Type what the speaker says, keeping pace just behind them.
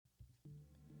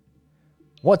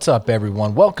What's up,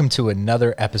 everyone? Welcome to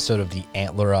another episode of the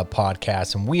Antler Up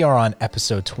podcast, and we are on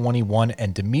episode 21,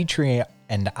 and Dimitri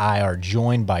and I are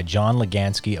joined by John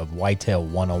Legansky of Whitetail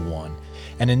 101.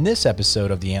 And in this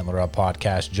episode of the Antler Up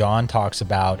podcast, John talks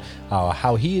about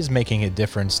how he is making a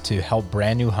difference to help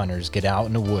brand new hunters get out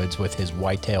in the woods with his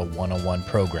Whitetail 101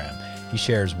 program. He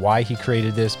shares why he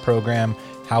created this program,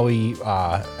 how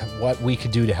what we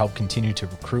could do to help continue to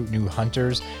recruit new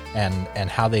hunters, and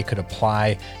how they could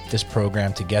apply this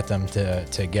program to get them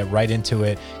to get right into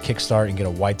it, kickstart, and get a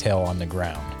whitetail on the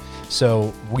ground.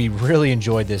 So we really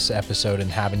enjoyed this episode and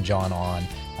having John on.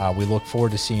 We look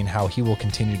forward to seeing how he will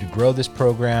continue to grow this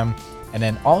program. And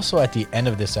then also at the end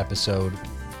of this episode,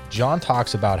 John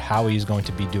talks about how he's going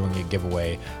to be doing a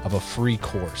giveaway of a free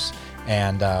course.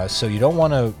 And so you don't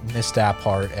want to miss that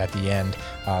part at the end.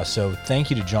 So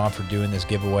thank you to John for doing this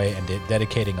giveaway and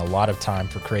dedicating a lot of time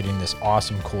for creating this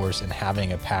awesome course and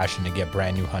having a passion to get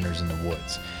brand new hunters in the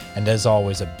woods. And as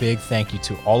always, a big thank you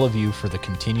to all of you for the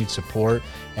continued support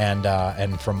and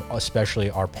from especially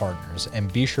our partners.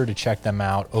 And be sure to check them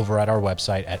out over at our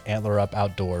website at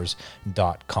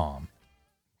antlerupoutdoors.com.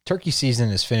 Turkey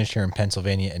season is finished here in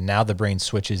Pennsylvania, and now the brain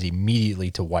switches immediately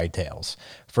to whitetails.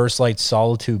 First Light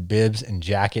Solitude bibs and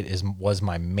jacket was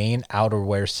my main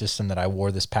outerwear system that I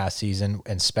wore this past season,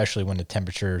 and especially when the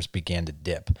temperatures began to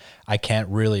dip. I can't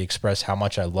really express how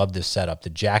much I love this setup. The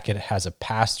jacket has a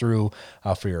pass-through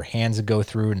for your hands to go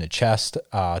through in the chest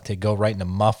to go right in the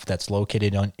muff that's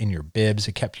located in your bibs.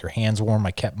 It kept your hands warm.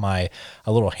 I kept a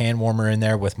little hand warmer in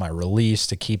there with my release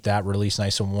to keep that release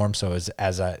nice and warm, so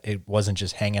it wasn't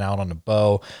just hanging out on the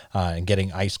bow and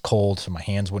getting ice cold, so my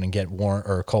hands wouldn't get warm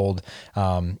or cold.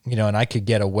 And I could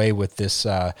get away with this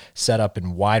setup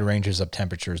in wide ranges of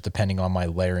temperatures depending on my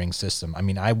layering system. I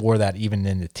mean, I wore that even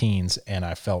in the teens, and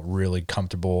I felt really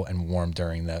comfortable and warm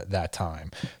during that time.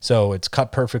 So it's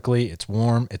cut perfectly. It's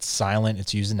warm. It's silent.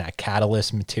 It's using that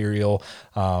Catalyst material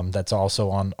that's also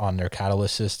on their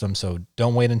Catalyst system. So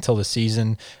don't wait until the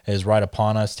season is right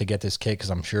upon us to get this kit,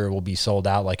 because I'm sure it will be sold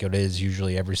out like it is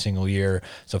usually every single year.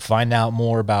 So find out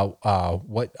more about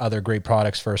what other great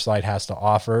products First Light has to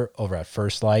offer over at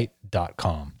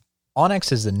firstlight.com.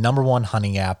 onX is the #1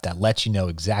 hunting app that lets you know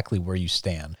exactly where you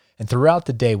stand. And throughout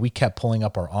the day, we kept pulling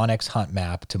up our onX Hunt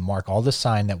map to mark all the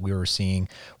sign that we were seeing,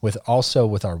 with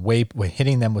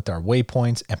hitting them with our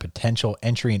waypoints and potential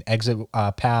entry and exit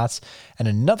paths. And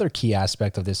another key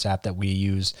aspect of this app that we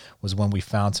used was when we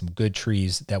found some good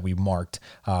trees that we marked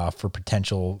for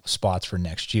potential spots for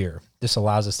next year. This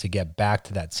allows us to get back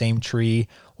to that same tree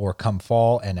or come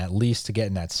fall, and at least to get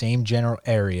in that same general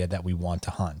area that we want to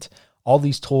hunt. All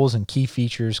these tools and key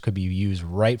features could be used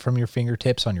right from your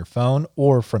fingertips on your phone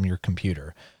or from your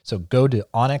computer. So go to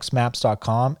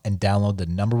onxmaps.com and download the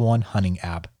 #1 hunting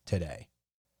app today.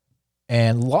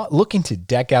 And looking to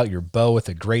deck out your bow with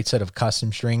a great set of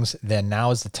custom strings, then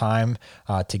now is the time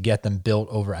to get them built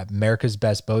over at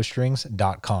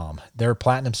americasbestbowstrings.com. Their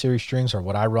Platinum Series strings are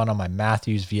what I run on my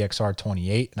Mathews VXR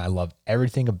 28, and I love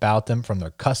everything about them, from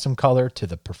their custom color to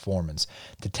the performance.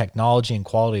 The technology and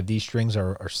quality of these strings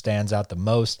stands out the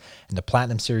most, and the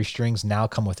Platinum Series strings now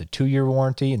come with a 2-year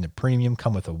warranty, and the Premium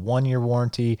come with a 1-year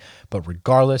warranty. But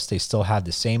regardless, they still have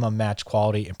the same unmatched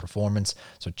quality and performance,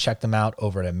 so check them out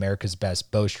over at americasbestbowstrings.com.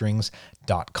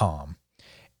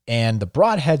 And the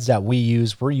broadheads that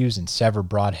we're using Sevr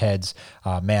broadheads.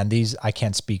 These, I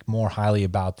can't speak more highly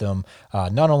about them.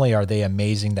 Not only are they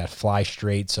amazing that fly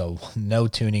straight, so no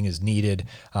tuning is needed,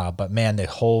 but man, the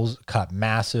holes cut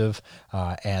massive,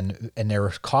 and they're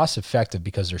cost effective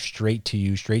because they're straight to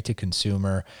you, straight to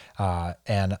consumer.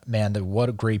 And man,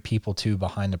 what great people too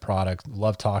behind the product.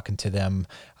 Love talking to them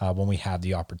when we have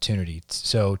the opportunity.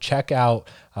 So check out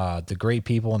the great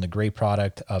people and the great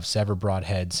product of Sevr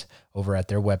broadheads over at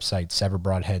their website,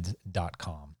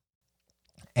 sevrbroadheads.com.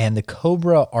 And the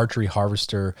Cobra Archery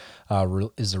Harvester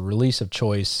is a release of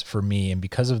choice for me, and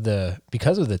because of the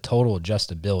total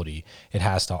adjustability it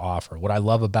has to offer. What I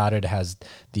love about it has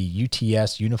the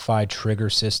UTS Unified Trigger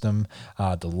System,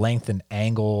 the length and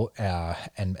angle,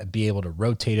 and be able to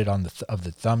rotate it of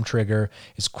the thumb trigger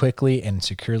is quickly and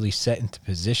securely set into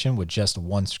position with just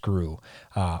one screw.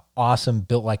 Awesome,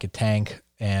 built like a tank,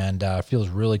 and feels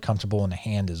really comfortable in the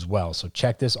hand as well. So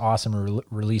check this awesome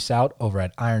release out over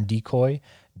at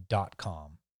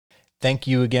irondecoy.com. Thank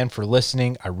you again for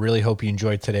listening. I really hope you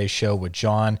enjoyed today's show with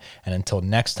John, and until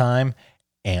next time,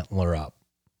 antler up.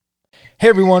 Hey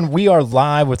everyone, we are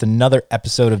live with another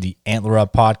episode of the Antler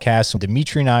Up podcast.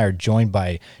 Dimitri and I are joined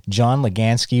by John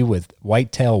Legansky with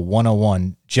Whitetail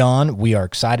 101. John, we are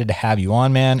excited to have you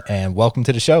on, man, and welcome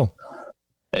to the show.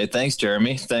 Hey, thanks,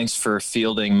 Jeremy. Thanks for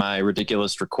fielding my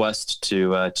ridiculous request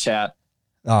to chat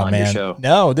Oh on your man, show.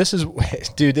 no,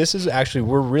 dude, this is actually,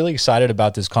 we're really excited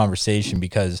about this conversation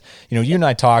because, you and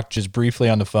I talked just briefly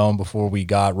on the phone before we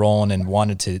got rolling and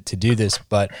wanted to do this.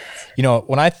 But,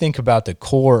 when I think about the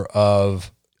core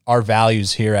of our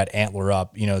values here at Antler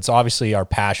Up, it's obviously our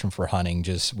passion for hunting.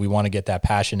 Just, we want to get that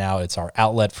passion out. It's our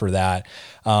outlet for that.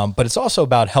 But it's also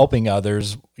about helping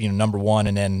others, number one,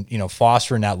 and then,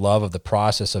 fostering that love of the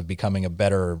process of becoming a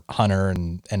better hunter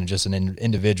and just an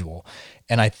individual.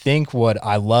 And I think what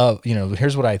I love,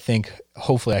 here's what I think,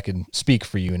 hopefully I can speak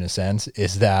for you in a sense,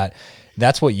 is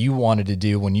that's what you wanted to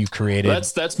do when you created.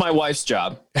 That's my wife's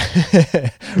job.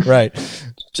 Right.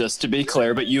 Just to be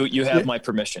clear, but you have my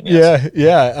permission. Yes.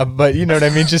 Yeah. But you know what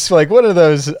I mean? Just like, what are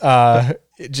those,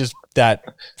 just that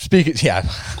speaking. Yeah,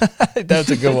 that's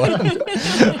a good one.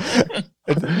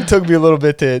 It took me a little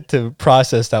bit to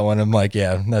process that one. I'm like,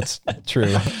 yeah, that's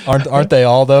true. Aren't they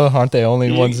all though? Aren't they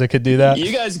only ones that could do that?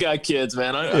 You guys got kids,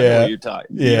 man. I know what you're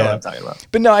talking. You know what I'm talking about.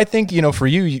 But no, I think, for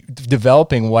you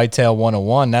developing Whitetail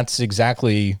 101, that's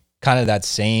exactly kind of that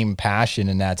same passion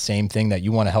and that same thing that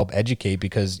you want to help educate,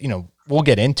 because, we'll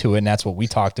get into it. And that's what we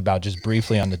talked about just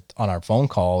briefly on our phone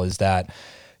call, is that,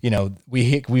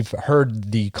 we've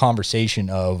heard the conversation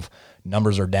of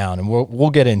numbers are down, and we'll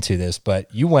get into this,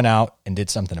 but you went out and did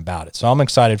something about it. So I'm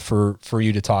excited for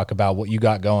you to talk about what you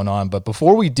got going on. But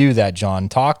before we do that, John,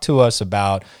 talk to us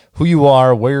about who you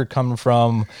are, where you're coming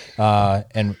from,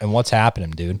 and what's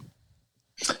happening, dude.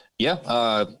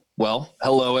 Yeah. Well,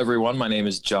 hello everyone. My name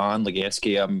is John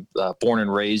Legansky. I'm born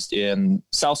and raised in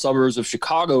south suburbs of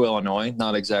Chicago, Illinois.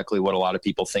 Not exactly what a lot of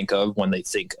people think of when they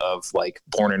think of like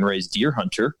born and raised deer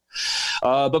hunter.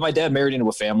 But my dad married into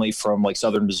a family from like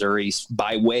southern Missouri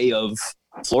by way of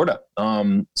Florida.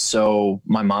 So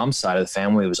my mom's side of the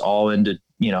family was all into,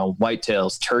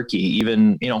 whitetails, turkey,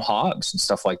 even, hogs and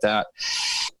stuff like that.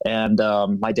 And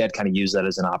my dad kind of used that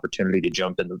as an opportunity to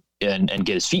jump in and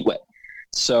get his feet wet.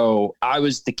 So I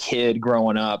was the kid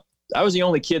growing up. I was the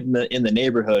only kid in the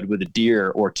neighborhood with a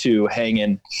deer or two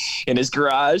hanging in his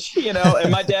garage,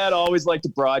 and my dad always liked to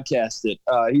broadcast it.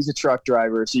 He's a truck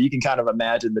driver, so you can kind of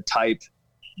imagine the type,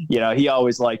 he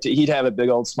always liked it. He'd have a big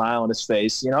old smile on his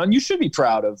face, and you should be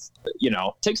proud of,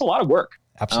 it takes a lot of work.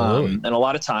 Absolutely. And a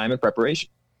lot of time and preparation.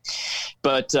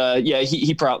 But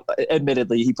he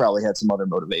admittedly, he probably had some other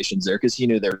motivations there, because he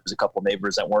knew there was a couple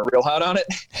neighbors that weren't real hot on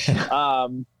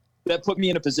it. That put me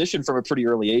in a position from a pretty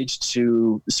early age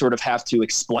to sort of have to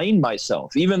explain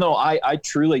myself, even though I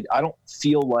don't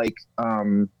feel like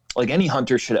any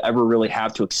hunter should ever really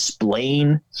have to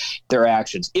explain their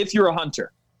actions. If you're a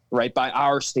hunter, right, by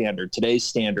our standard, today's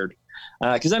standard,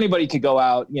 because anybody could go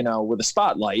out, with a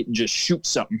spotlight and just shoot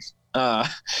something. I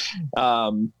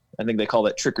think they call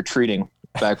that trick or treating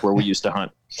back where we used to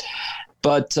hunt.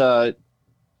 But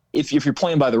if you're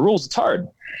playing by the rules, it's hard.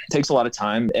 It takes a lot of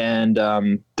time, and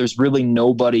there's really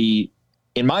nobody,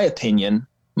 in my opinion,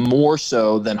 more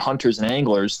so than hunters and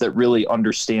anglers, that really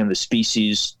understand the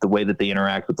species, the way that they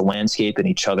interact with the landscape and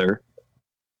each other,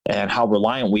 and how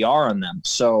reliant we are on them.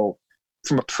 So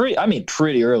from a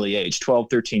pretty early age, 12,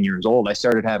 13 years old, I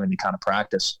started having to kind of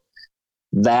practice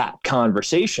that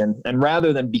conversation. And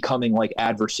rather than becoming like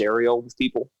adversarial with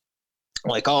people,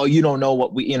 like, oh, you don't know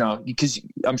what we, because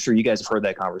I'm sure you guys have heard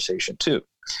that conversation too,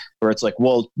 where it's like,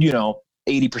 well,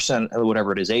 80% or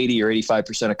whatever it is, 80 or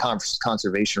 85% of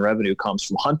conservation revenue comes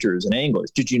from hunters and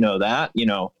anglers. Did you know that?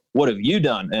 What have you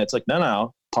done? And it's like,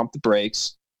 no, pump the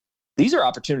brakes. These are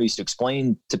opportunities to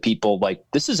explain to people, like,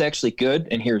 this is actually good,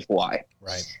 and here's why.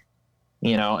 Right.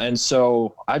 And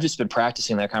so I've just been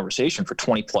practicing that conversation for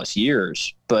 20 plus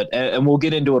years, and we'll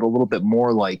get into it a little bit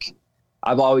more. Like,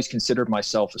 I've always considered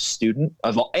myself a student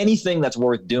of anything that's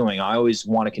worth doing. I always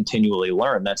want to continually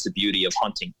learn. That's the beauty of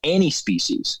hunting any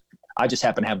species. I just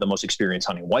happen to have the most experience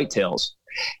hunting whitetails,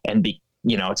 and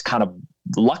it's kind of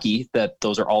lucky that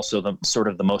those are also the sort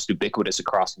of the most ubiquitous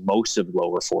across most of the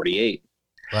lower 48.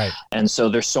 Right. And so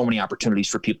there's so many opportunities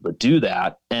for people to do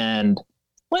that. And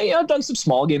I've done some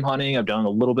small game hunting. I've done a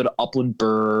little bit of upland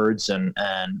birds and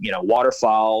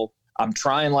waterfowl. I'm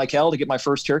trying like hell to get my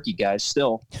first turkey, guys.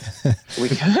 Still, we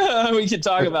can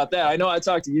talk about that. I know I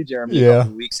talked to you, Jeremy, a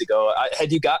couple of weeks ago.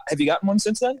 Have you gotten one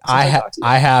since then? I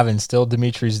have, and still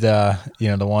Dimitri's the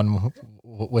one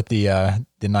with the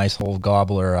nice whole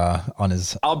gobbler on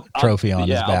his trophy on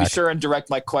his back. I'll be sure and direct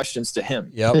my questions to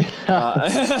him. Yep.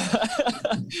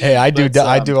 Hey, I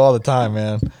do all the time,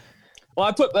 man. Well,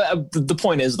 I put the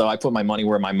point is, though, I put my money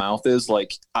where my mouth is.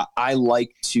 Like, I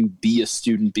like to be a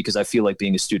student because I feel like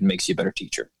being a student makes you a better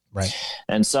teacher. Right.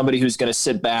 And somebody who's going to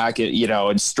sit back,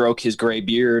 and stroke his gray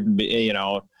beard, and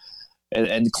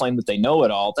and claim that they know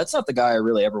it all. That's not the guy I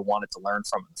really ever wanted to learn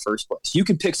from in the first place. You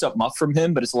can pick something up from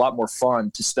him, but it's a lot more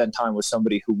fun to spend time with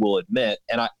somebody who will admit.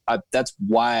 And I that's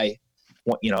why,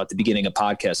 at the beginning of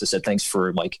podcast, I said, thanks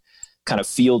for like kind of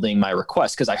fielding my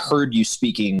request. Cause I heard you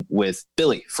speaking with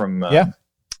Billy from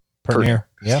Premier.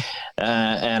 Yeah.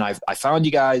 And I found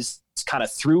you guys kind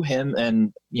of through him,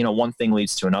 and, one thing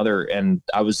leads to another. And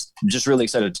I was just really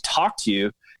excited to talk to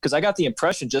you, because I got the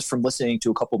impression just from listening to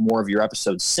a couple more of your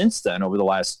episodes since then over the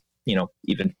last,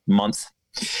 even month.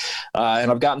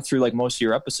 And I've gotten through like most of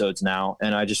your episodes now.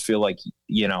 And I just feel like,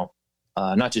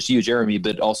 not just you, Jeremy,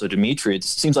 but also Dimitri, it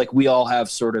seems like we all have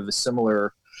sort of a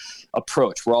similar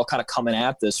approach. We're all kind of coming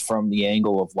at this from the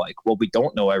angle of like, well, we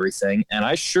don't know everything. And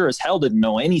I sure as hell didn't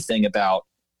know anything about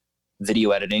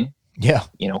video editing. Yeah.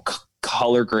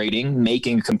 Color grading,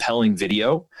 making a compelling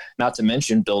video, not to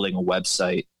mention building a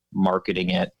website, marketing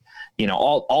it,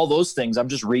 all those things. I'm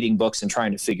just reading books and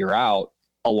trying to figure out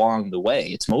along the way.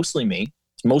 It's mostly me.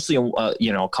 It's mostly,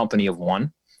 a company of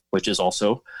one, which is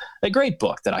also a great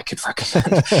book that I could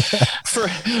recommend.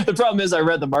 The problem is I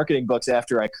read the marketing books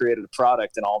after I created a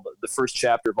product, and all the first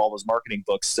chapter of all those marketing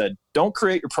books said, don't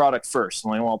create your product first.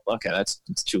 I'm like, well, okay, it's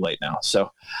too late now.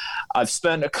 So I've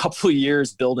spent a couple of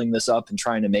years building this up and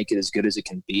trying to make it as good as it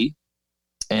can be.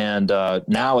 And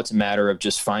now it's a matter of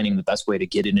just finding the best way to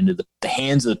get it into the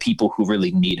hands of the people who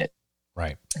really need it.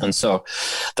 Right. And so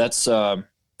that's kind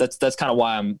of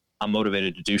why I'm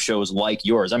motivated to do shows like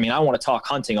yours. I mean, I want to talk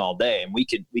hunting all day, and we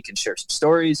can share some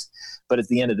stories, but at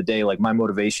the end of the day, like, my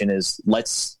motivation is when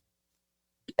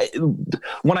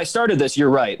I started this, you're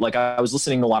right. Like, I was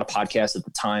listening to a lot of podcasts at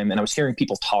the time, and I was hearing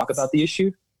people talk about the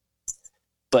issue,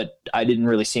 but I didn't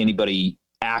really see anybody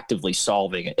actively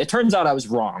solving it. It turns out I was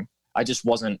wrong. I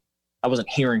wasn't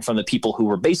hearing from the people who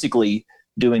were basically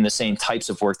doing the same types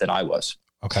of work that I was.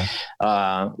 Okay.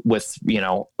 With,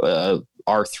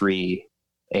 R3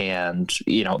 and,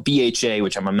 BHA,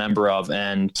 which I'm a member of,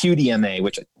 and QDMA,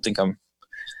 which I think I'm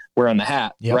wearing the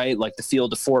hat, yep. Right? Like the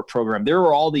Field to Fort program. There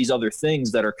were all these other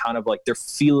things that are kind of like, they're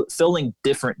filling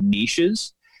different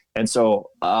niches. And so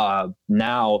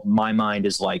now my mind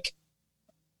is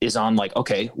on like,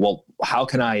 okay, well, how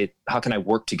can I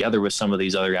work together with some of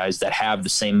these other guys that have the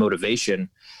same motivation,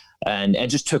 and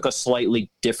just took a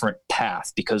slightly different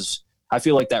path, because I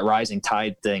feel like that rising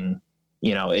tide thing,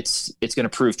 it's going to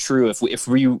prove true. If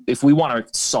we want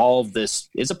to solve this,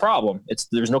 it's a problem.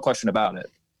 There's no question about it.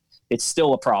 It's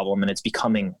still a problem, and it's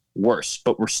becoming worse,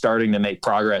 but we're starting to make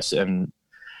progress. And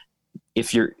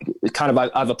if you're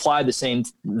I've applied the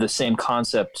same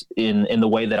concept in the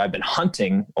way that I've been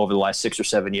hunting over the last 6 or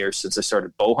 7 years since I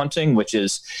started bow hunting, which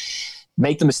is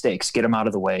make the mistakes, get them out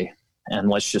of the way, and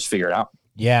let's just figure it out.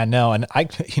 Yeah, no. And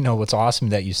what's awesome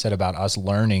that you said about us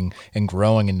learning and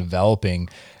growing and developing.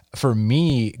 For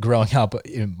me, growing up,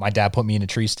 my dad put me in a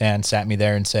tree stand, sat me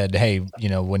there and said, hey,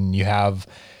 when you have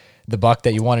the buck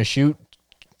that you want to shoot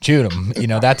him,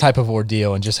 that type of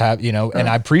ordeal, and just have, and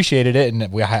I appreciated it, and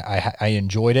I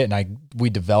enjoyed it, and we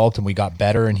developed and we got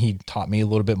better, and he taught me a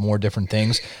little bit more different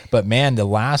things. But man, the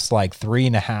last like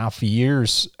 3.5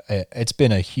 years, it's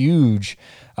been a huge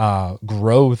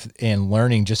growth in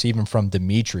learning, just even from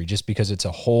Dimitri, just because it's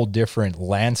a whole different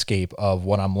landscape of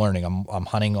what I'm learning. I'm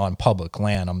hunting on public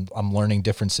land. I'm learning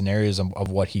different scenarios of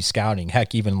what he's scouting.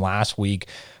 Heck, even last week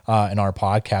in our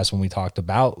podcast, when we talked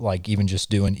about like even just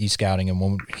doing e-scouting, and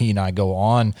when he and I go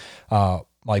on,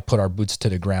 like put our boots to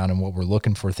the ground and what we're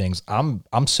looking for things, I'm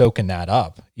soaking that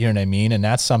up. You know what I mean? And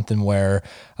that's something where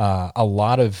a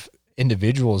lot of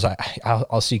individuals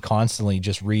I'll see constantly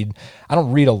just read. I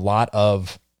don't read a lot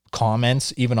of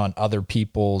comments even on other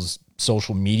people's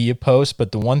social media posts,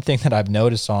 but the one thing that I've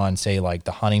noticed on, say, like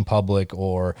the hunting public,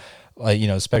 or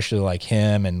especially like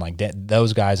him and like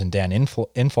those guys and Dan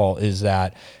Infall, is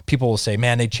that people will say,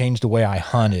 man, they changed the way I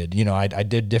hunted. I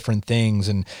did different things.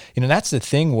 And, that's the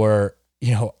thing where,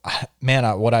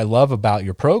 man, what I love about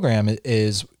your program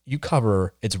is you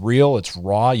cover, it's real, it's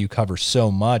raw, you cover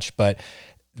so much. But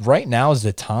right now is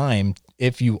the time,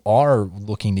 if you are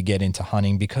looking to get into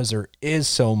hunting, because there is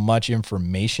so much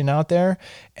information out there,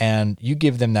 and you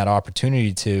give them that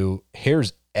opportunity to,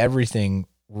 here's everything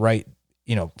right,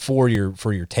 for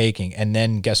your taking. And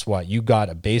then guess what? You got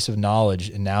a base of knowledge,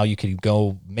 and now you can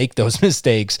go make those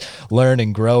mistakes, learn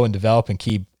and grow and develop, and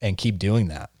keep doing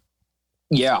that.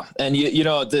 Yeah. And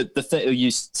the thing you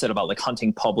said about like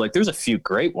hunting public, there's a few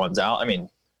great ones out. I mean,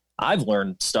 I've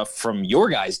learned stuff from your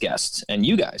guys' guests and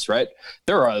you guys, right?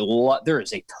 There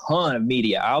is a ton of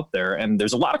media out there, and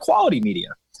there's a lot of quality media.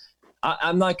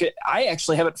 I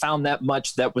actually haven't found that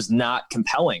much that was not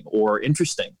compelling or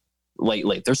interesting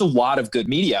lately. There's a lot of good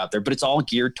media out there, but it's all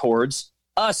geared towards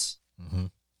us, Mm-hmm.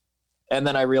 And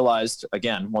then I realized,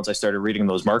 again, once I started reading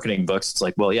those marketing books, it's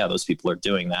like, well, yeah, those people are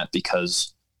doing that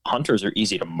because hunters are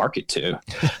easy to market to.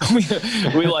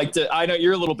 we like to, I know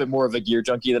you're a little bit more of a gear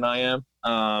junkie than I am.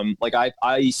 Like I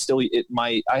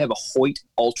have a Hoyt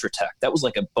Ultratech. That was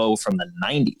like a bow from the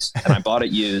 90s, and I bought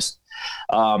it used.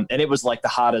 And it was like the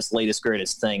hottest, latest,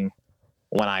 greatest thing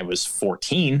when I was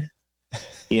 14, but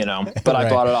right. I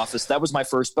bought it off this. That was my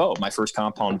first bow, my first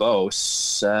compound bow.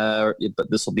 But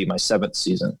this will be my 7th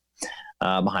season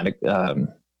behind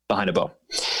a bow.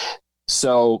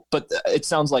 So, but it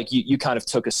sounds like you kind of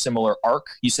took a similar arc.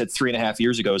 You said 3.5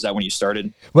 years ago. Is that when you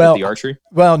started with the archery?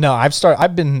 Well, no,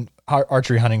 I've been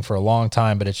archery hunting for a long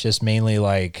time, but it's just mainly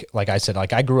like I said,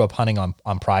 like I grew up hunting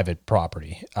on private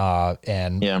property.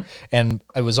 And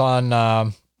it was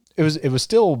on, it was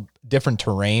still different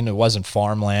terrain. It wasn't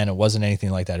farmland. It wasn't anything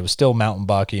like that. It was still mountain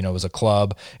buck, it was a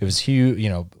club. It was huge,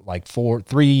 like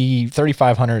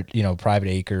 3,500, private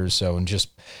acres. So,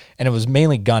 and it was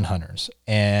mainly gun hunters.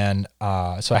 And,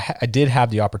 so I did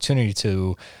have the opportunity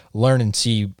to learn and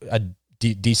see a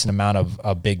decent amount of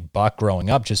a big buck growing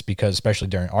up, just because, especially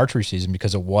during archery season,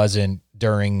 because it wasn't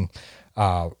during,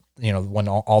 when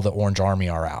all the Orange Army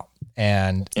are out.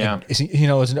 And,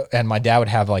 and my dad would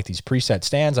have like these preset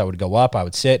stands. I would go up, I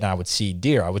would sit, and I would see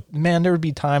deer. There would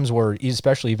be times where,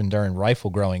 especially even during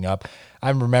rifle growing up, I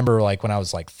remember like when I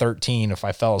was like 13, if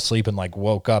I fell asleep and like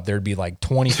woke up, there'd be like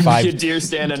 25 deer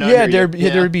standing under you.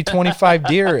 There would be 25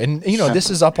 deer. And, this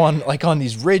is up on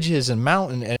these ridges and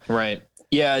mountain. Right.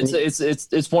 Yeah.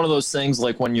 It's one of those things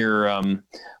like when you're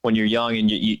young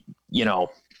and you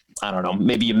I don't know,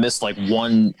 maybe you missed like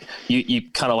one,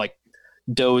 you kind of like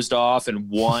dozed off in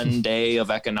one day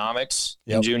of economics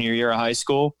in junior year of high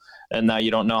school. And now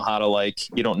you don't know how to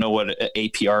you don't know what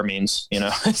APR means,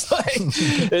 it's like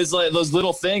those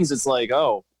little things. It's like,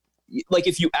 oh, like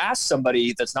if you ask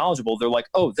somebody that's knowledgeable, they're like,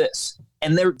 oh, this,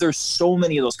 and there's so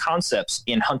many of those concepts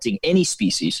in hunting any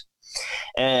species.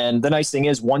 And the nice thing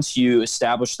is once you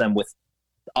establish them with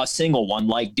a single one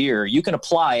like deer, you can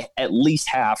apply at least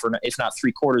half or if not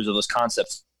 3/4 of those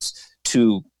concepts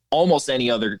to almost any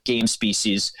other game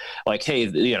species. Like, hey,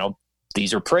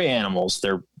 these are prey animals.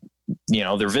 They're,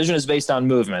 their vision is based on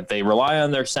movement. They rely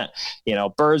on their scent,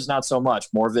 birds, not so much,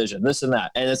 more vision, this and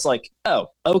that. And it's like, oh,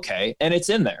 okay. And it's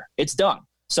in there. It's done.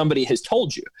 Somebody has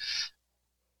told you.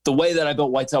 The way that I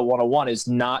built Whitetail 101 is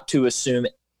not to assume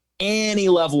any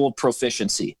level of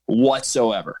proficiency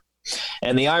whatsoever.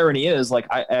 And the irony is, like,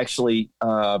 I actually,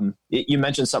 you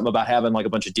mentioned something about having like a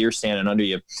bunch of deer standing under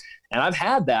you. And I've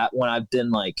had that when I've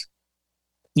been like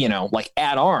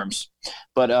at arms.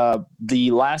 But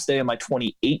the last day of my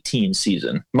 2018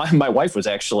 season, my wife was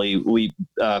actually, we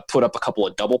put up a couple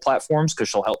of double platforms because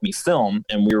she'll help me film.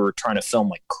 And we were trying to film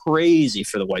like crazy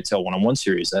for the Whitetail 101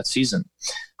 series that season.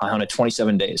 I hunted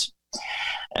 27 days.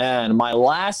 And my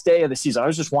last day of the season, I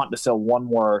was just wanting to fill one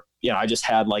more, I just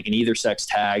had like an either sex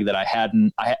tag that I'd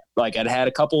had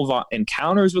a couple of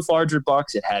encounters with larger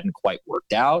bucks. It hadn't quite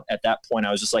worked out. At that point,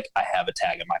 I was just like, I have a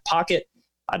tag in my pocket.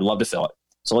 I'd love to fill it.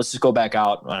 So let's just go back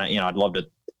out. I'd love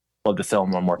to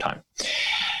film one more time.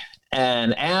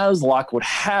 And as luck would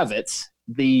have it,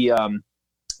 the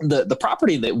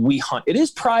property that we hunt, it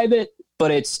is private,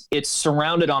 but it's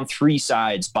surrounded on 3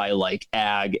 sides by like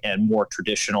ag and more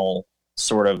traditional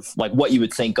sort of like what you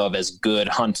would think of as good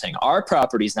hunting. Our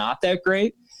property's not that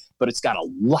great, but it's got a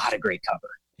lot of great cover.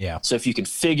 Yeah. So if you can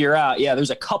figure out, there's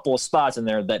a couple of spots in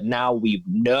there that now we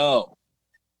know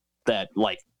that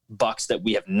like bucks that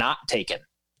we have not taken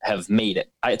have made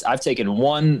it. I've taken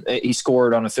one. He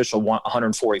scored unofficial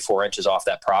 144 inches off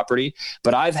that property,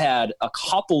 but I've had a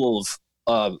couple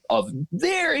of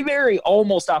very, very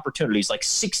almost opportunities, like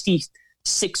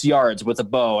 66 yards with a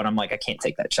bow, and I'm like, I can't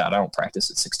take that shot. I don't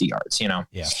practice at 60 yards.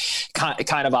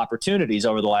 Kind of opportunities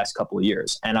over the last couple of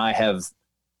years, and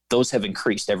those have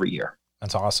increased every year.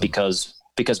 That's awesome because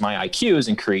my IQ has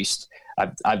increased.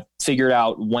 I've figured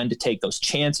out when to take those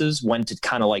chances, when to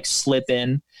kind of like slip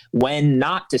in, when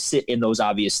not to sit in those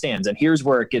obvious stands. And here's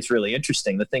where it gets really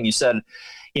interesting. The thing you said,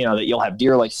 that you'll have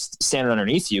deer like standing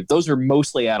underneath you. Those are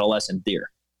mostly adolescent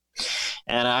deer.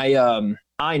 And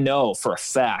I know for a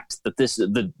fact that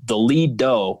the lead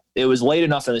doe, it was late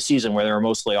enough in the season where they were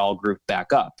mostly all grouped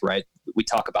back up, right? We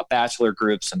talk about bachelor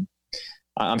groups, and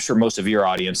I'm sure most of your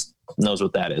audience knows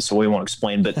what that is, so we won't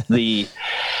explain, but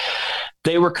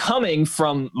they were coming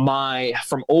from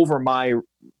over my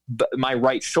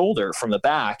right shoulder from the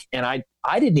back, and I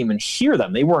didn't even hear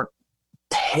them. They weren't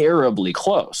terribly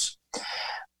close,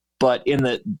 but in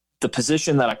the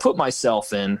position that I put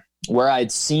myself in, where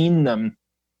I'd seen them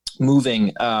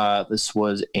moving. This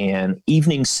was an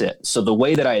evening sit. So the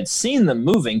way that I had seen them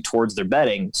moving towards their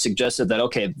bedding suggested that,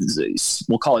 okay,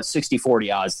 we'll call it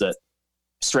 60-40 odds that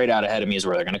straight out ahead of me is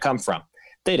where they're going to come from.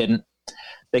 They didn't.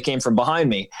 They came from behind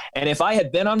me. And if I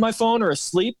had been on my phone or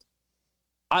asleep,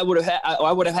 I would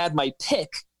have had my pick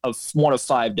of one of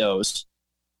 5 does,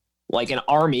 like an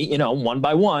army, one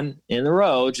by one in the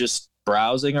row, just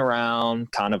browsing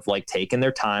around, kind of like taking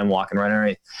their time, walking right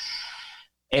underneath.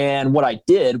 And what I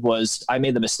did was I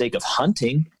made the mistake of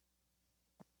hunting.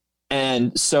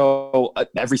 And so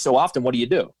every so often, what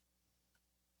do?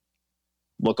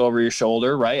 Look over your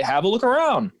shoulder, right? Have a look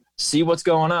around, see what's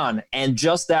going on. And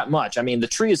just that much. I mean, the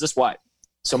tree is this wide.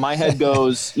 So my head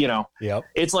goes, Yep.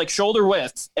 It's like shoulder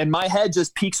width, and my head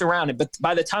just peeks around it. But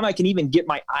by the time I can even get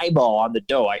my eyeball on the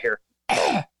doe, I hear,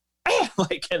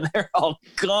 like, and they're all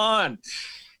gone.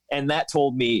 And that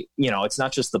told me, it's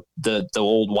not just the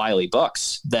old wily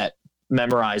bucks that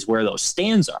memorize where those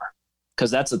stands are,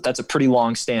 because that's a pretty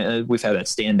long stand. We've had that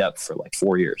stand up for like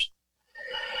 4 years,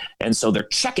 and so they're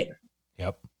checking.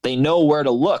 Yep. They know where to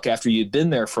look after you've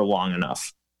been there for long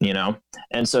enough.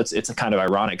 And so it's a kind of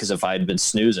ironic, because if I had been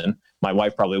snoozing, my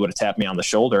wife probably would have tapped me on the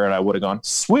shoulder and I would have gone,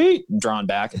 sweet, and drawn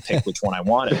back and picked which one I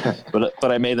wanted.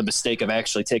 But I made the mistake of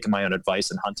actually taking my own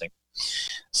advice and hunting.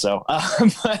 So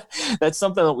that's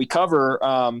something that we cover.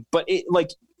 But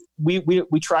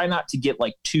we try not to get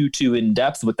like too in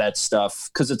depth with that stuff,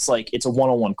 because it's a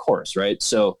one-on-one course, right?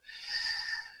 So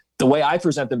the way I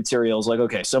present the material is like,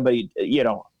 okay, somebody,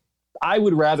 I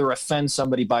would rather offend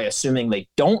somebody by assuming they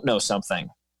don't know something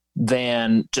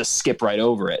than just skip right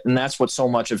over it. And that's what so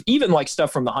much of, even like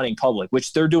stuff from the hunting public,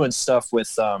 which they're doing stuff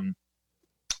with,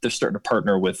 they're starting to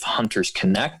partner with Hunters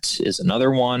Connect is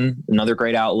another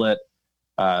great outlet.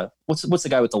 What's the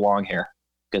guy with the long hair?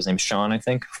 His name's Sean, I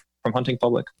think, from Hunting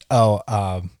Public. Oh,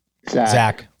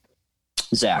 Zach.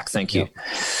 Thank you.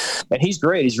 And he's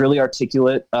great. He's really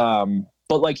articulate. But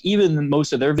like, even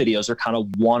most of their videos are kind of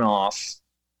one-off.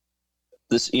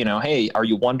 This, hey, are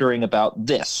you wondering about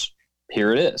this?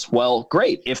 Here it is. Well,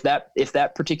 great. If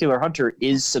that particular hunter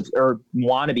is, or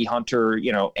wannabe hunter,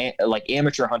 like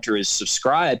amateur hunter, is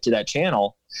subscribed to that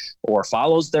channel or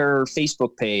follows their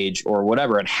Facebook page or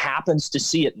whatever, and happens to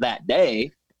see it that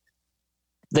day,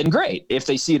 then great, if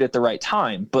they see it at the right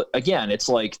time. But again, it's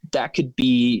like, that could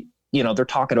be, they're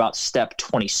talking about step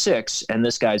 26 and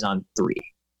this guy's on 3,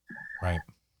 right?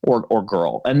 Or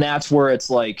girl. And that's where it's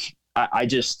like, I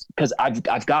just, because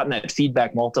I've gotten that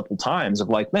feedback multiple times of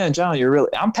like, man, John,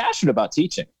 I'm passionate about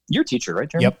teaching. You're a teacher, right,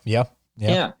 Jeremy? Yep.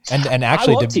 Yeah. And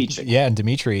actually, I love teaching. Yeah, and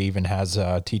Dimitri even has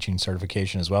a teaching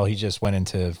certification as well. He just went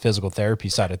into physical therapy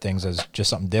side of things as just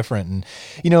something different.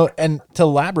 And, and to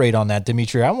elaborate on that,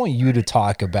 Dimitri, I want you to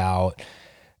talk about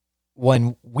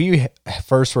when we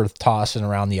first were tossing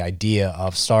around the idea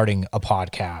of starting a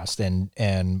podcast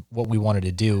and what we wanted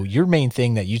to do. Your main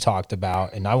thing that you talked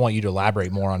about, and I want you to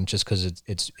elaborate more on, just because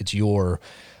it's your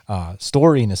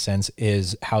story in a sense,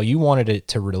 is how you wanted it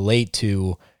to relate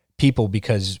to people,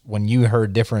 because when you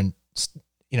heard different,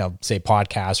 say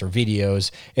podcasts or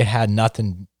videos, it had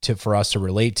nothing for us to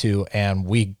relate to, and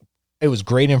it was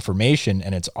great information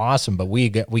and it's awesome, but we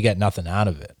get nothing out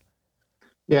of it.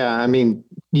 Yeah, I mean,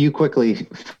 you quickly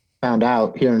found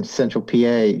out here in Central PA,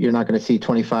 you're not going to see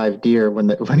 25 deer when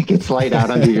it gets light out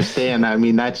under your stand. I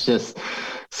mean, that's just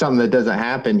something that doesn't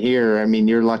happen here. I mean,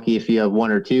 you're lucky if you have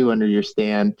 1 or 2 under your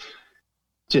stand,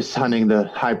 just hunting the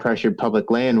high pressured public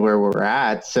land where we're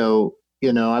at. So,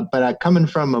 but coming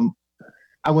from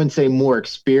I wouldn't say more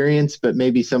experience, but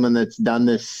maybe someone that's done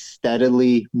this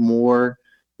steadily more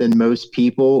than most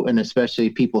people, and especially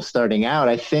people starting out,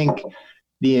 I think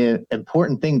the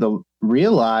important thing to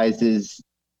realize is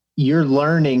you're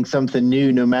learning something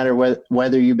new, no matter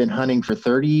whether you've been hunting for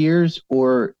 30 years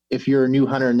or if you're a new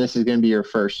hunter and this is going to be your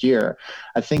first year.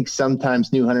 I think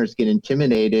sometimes new hunters get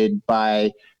intimidated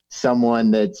by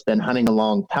someone that's been hunting a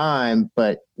long time,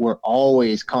 but we're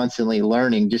always constantly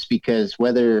learning, just because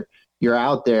whether you're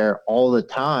out there all the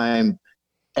time,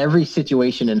 every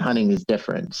situation in hunting is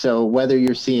different. So whether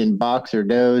you're seeing bucks or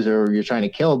does, or you're trying to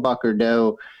kill a buck or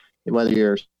doe, whether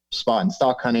you're spot and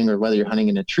stalk hunting or whether you're hunting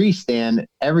in a tree stand,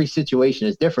 every situation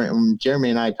is different. And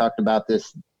Jeremy and I talked about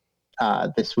this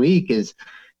this week is,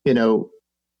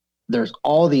 there's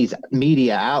all these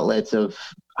media outlets of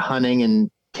hunting and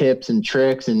tips and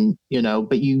tricks and,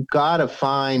 but you got to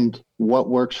find what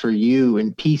works for you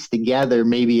and piece together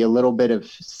maybe a little bit of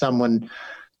someone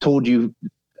told you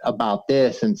about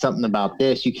this and something about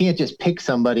this. You can't just pick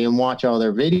somebody and watch all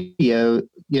their video,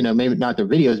 maybe not their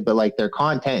videos, but like their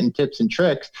content and tips and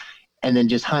tricks, and then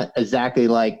just hunt exactly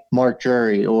like Mark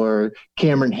Drury or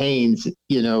Cameron Haynes,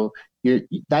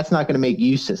 that's not going to make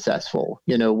you successful.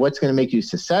 What's going to make you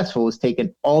successful is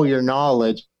taking all your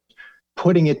knowledge,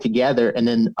 putting it together, and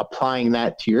then applying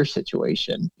that to your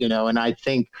situation. And I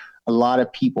think a lot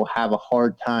of people have a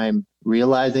hard time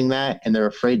realizing that, and they're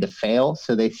afraid to fail.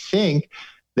 So they think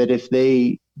that if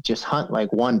they just hunt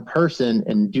like one person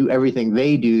and do everything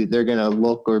they do, they're going to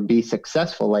look or be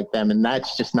successful like them. And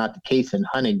that's just not the case in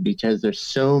hunting, because there's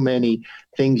so many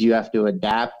things you have to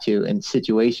adapt to and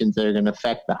situations that are going to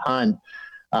affect the hunt.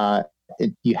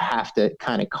 You have to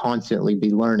kind of constantly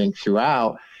be learning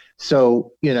throughout.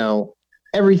 So,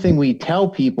 everything we tell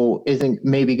people isn't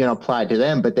maybe going to apply to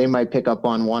them, but they might pick up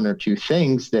on one or two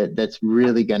things that's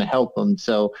really going to help them.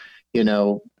 So,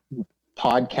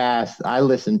 podcasts I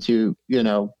listen to,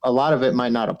 a lot of it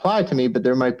might not apply to me, but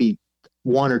there might be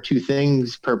one or two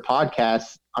things per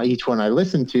podcast on each one I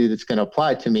listen to that's going to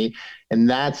apply to me. And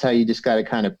that's how you just got to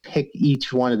kind of pick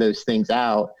each one of those things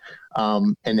out.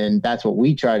 And then that's what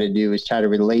we try to do, is try to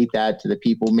relate that to the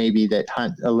people maybe that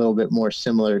hunt a little bit more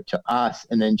similar to us,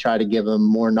 and then try to give them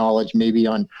more knowledge maybe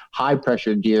on high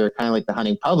pressure deer, kind of like the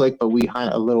hunting public, but we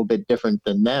hunt a little bit different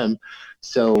than them.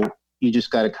 So you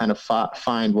just got to kind of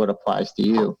find what applies to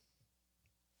you.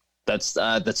 That's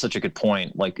such a good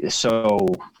point. Like, so,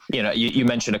 you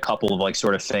mentioned a couple of like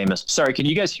sort of famous, sorry, can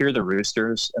you guys hear the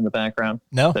roosters in the background?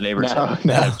 No, the neighbors no.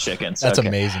 have chickens. That's okay.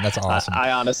 Amazing. That's awesome.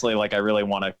 I honestly, like, I really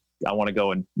want to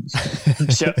go and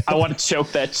I want to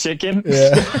choke that chicken.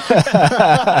 Yeah.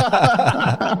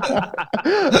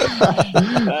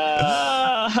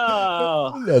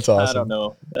 That's awesome. I don't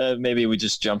know. Maybe we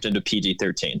just jumped into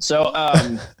PG-13. So,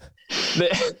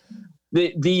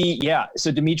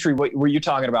 so Dimitri, what were you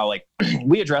talking about? Like,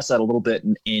 we addressed that a little bit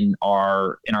in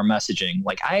our messaging.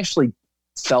 Like, I actually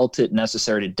felt it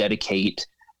necessary to dedicate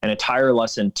an entire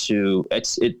lesson to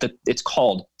it's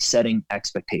called setting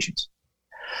expectations,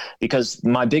 because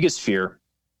my first fear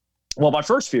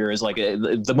is like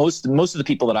most of the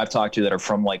people that I've talked to that are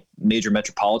from like major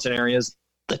metropolitan areas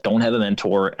that don't have a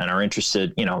mentor and are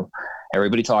interested,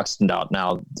 everybody talks about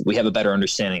now we have a better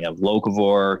understanding of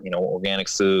locavore, organic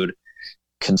food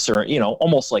concern,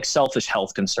 almost like selfish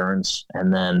health concerns.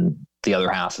 And then the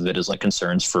other half of it is like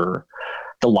concerns for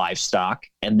the livestock.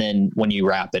 And then when you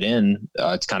wrap it in,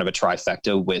 it's kind of a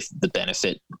trifecta with the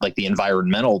benefit, like the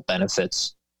environmental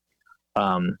benefits.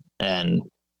 And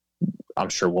I'm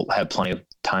sure we'll have plenty of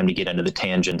time to get into the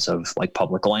tangents of like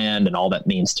public land and all that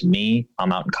means to me.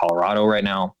 I'm out in Colorado right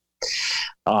now.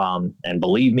 And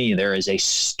believe me, there is a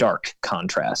stark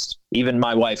contrast. Even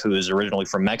my wife, who is originally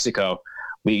from Mexico,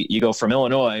 you go from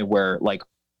Illinois, where like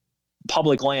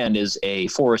public land is a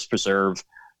forest preserve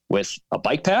with a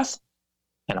bike path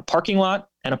and a parking lot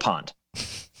and a pond.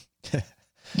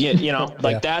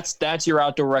 That's your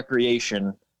outdoor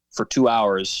recreation for 2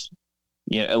 hours,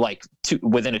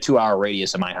 within a 2 hour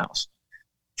radius of my house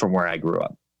from where I grew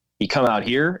up. You come out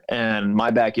here and my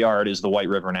backyard is the White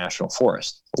River National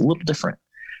Forest. A little different.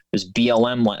 There's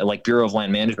BLM, like Bureau of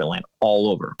Land Management land all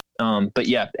over. But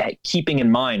yeah, keeping in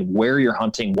mind where you're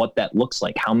hunting, what that looks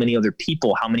like, how many other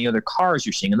people, how many other cars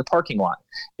you're seeing in the parking lot.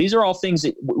 These are all things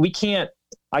that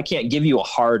I can't give you a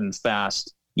hard and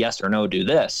fast yes or no, do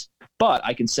this. But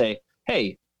I can say,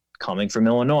 hey, coming from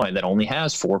Illinois that only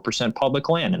has 4% public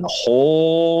land in the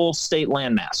whole state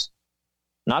landmass,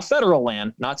 not federal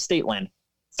land, not state land,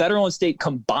 federal and state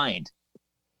combined.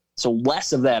 So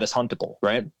less of that is huntable,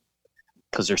 right?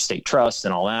 Because there's state trusts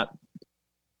and all that.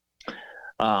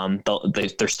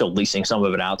 They're still leasing some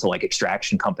of it out to like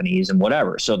extraction companies and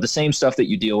whatever. So the same stuff that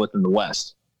you deal with in the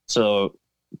West. So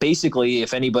basically,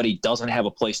 if anybody doesn't have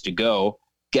a place to go,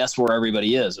 guess where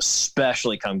everybody is,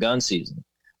 especially come gun season.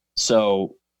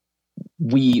 So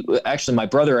my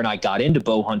brother and I got into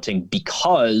bow hunting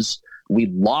because we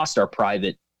lost our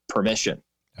private permission.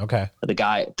 Okay. The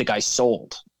guy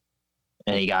sold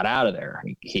and he got out of there.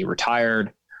 He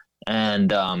retired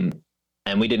and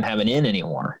we didn't have an inn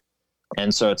anymore.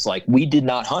 And so it's like, we did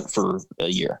not hunt for a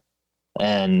year,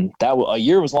 and a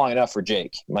year was long enough for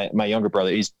Jake, my younger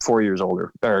brother. He's 4 years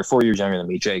younger than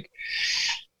me. Jake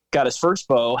got his first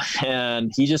bow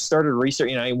and he just started research.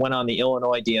 He went on the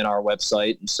Illinois DNR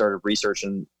website and started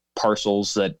researching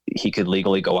parcels that he could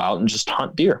legally go out and just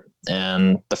hunt deer.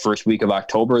 And the first week of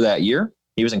October that year,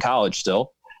 he was in college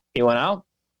still. He went out,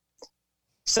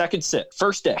 second sit,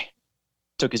 first day,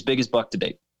 took his biggest buck to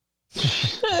date.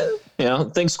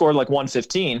 Things scored like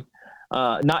 115,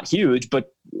 not huge,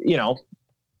 but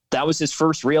that was his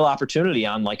first real opportunity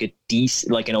on like an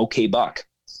okay buck.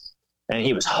 And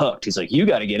he was hooked. He's like, you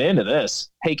got to get into this.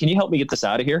 Hey, can you help me get this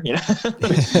out of here? And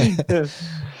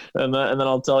then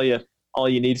I'll tell you all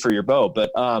you need for your bow. But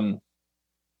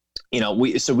we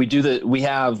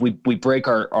break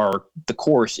the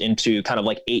course into kind of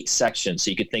like 8 sections.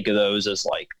 So you could think of those as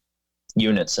like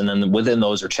units, and then within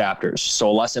those are chapters. So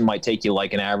a lesson might take you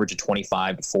like an average of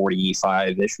 25 to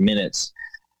 45-ish minutes.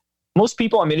 Most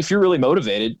people, I mean, if you're really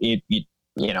motivated,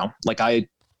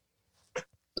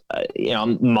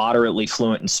 I'm moderately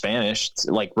fluent in Spanish.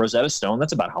 Like Rosetta Stone,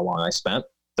 that's about how long I spent.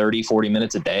 30, 40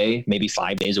 minutes a day, maybe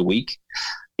 5 days a week.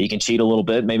 You can cheat a little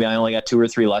bit. Maybe I only got 2 or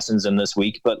 3 lessons in this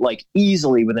week, but like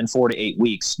easily within 4 to 8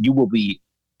 weeks, you will be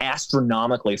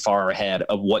astronomically far ahead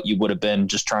of what you would have been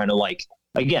just trying to, like,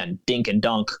 again, dink and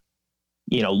dunk,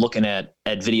 looking at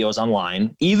videos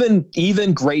online, even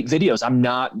great videos. I'm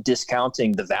not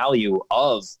discounting the value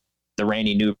of the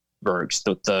Randy Newbergs,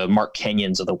 the Mark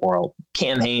Kenyons of the world.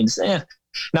 Cam Hanes,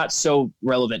 not so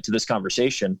relevant to this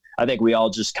conversation. I think we all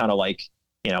just kind of like,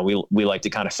 we like to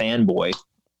kind of fanboy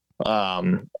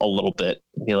a little bit.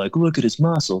 Be like, look at his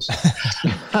muscles.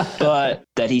 But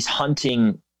that he's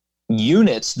hunting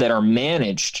units that are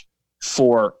managed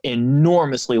for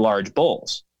enormously large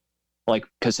bulls, like,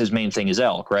 because his main thing is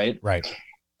elk, right?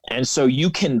 And so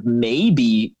you can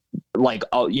maybe like,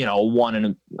 one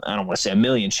in I don't want to say a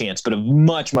million chance, but a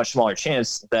much, much smaller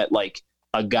chance that like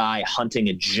a guy hunting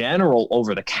a general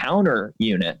over-the-counter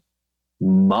unit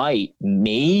might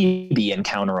maybe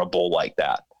encounter a bull like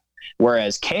that.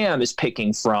 Whereas Cam is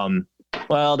picking from,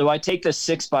 well, do I take the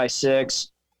 6x6?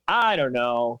 I don't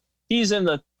know. He's in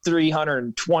the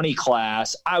 320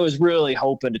 class. I was really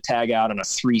hoping to tag out on a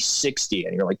 360.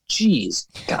 And you're like, geez,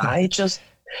 guy, just,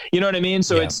 you know what I mean?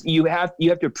 So it's, you have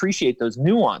to appreciate those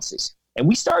nuances. And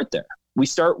we start there. We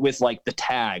start with like the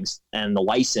tags and the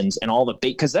license and all the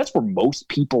bait, because that's where most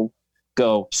people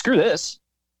go, screw this.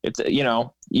 It's, you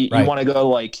want to go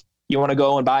like, you want to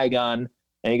go and buy a gun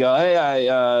and you go, hey,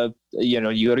 you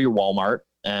go to your Walmart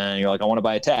and you're like, I want to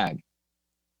buy a tag.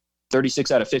 36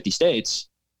 out of 50 states,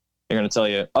 they're going to tell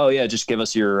you, oh yeah, just give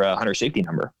us your hunter safety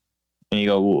number. And you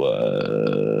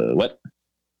go, what?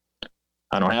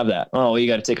 I don't have that. Oh, well, you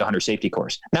got to take a hunter safety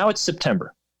course. Now it's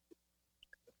September,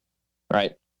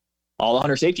 right? All the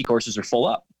hunter safety courses are full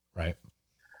up. Right.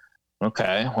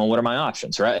 Okay. Well, what are my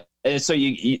options? Right. And so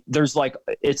there's like,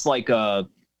 it's like, to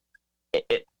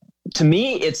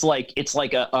me, it's like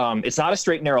a, it's not a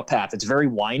straight and narrow path. It's very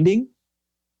winding.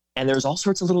 And there's all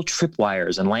sorts of little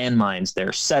tripwires and landmines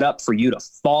there set up for you to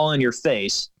fall on your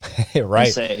face.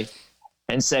 Right.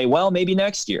 And say, well, maybe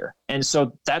next year. And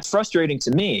so that's frustrating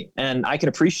to me. And I can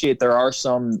appreciate there are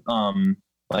some,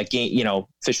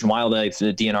 Fish and Wildlife,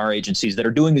 the DNR agencies that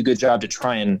are doing a good job to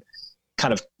try and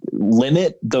kind of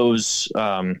limit those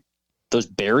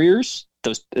barriers,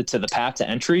 to the path to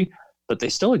entry, but they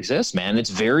still exist, man. It's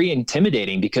very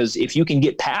intimidating because if you can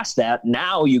get past that,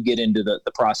 now you get into the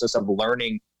process of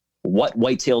learning what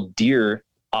white-tailed deer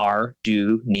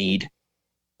do need,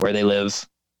 where they live,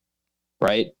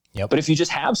 right? Yep. But if you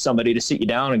just have somebody to sit you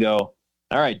down and go,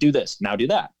 all right, do this, now do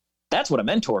that. That's what a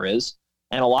mentor is.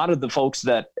 And a lot of the folks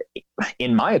that,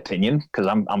 in my opinion, because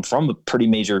I'm from a pretty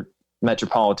major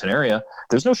metropolitan area,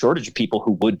 there's no shortage of people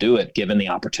who would do it given the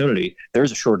opportunity.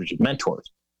 There's a shortage of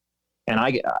mentors. And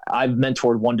I've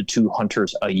mentored 1 to 2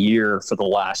 hunters a year for the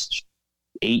last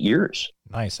 8 years.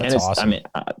 Nice. That's awesome. I mean,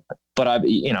 but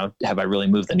have I really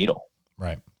moved the needle?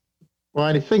 Right. Well,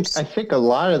 I think a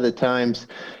lot of the times,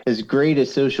 as great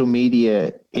as social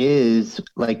media is,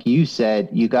 like you said,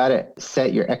 you got to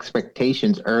set your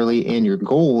expectations early in your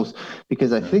goals,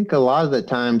 because I think a lot of the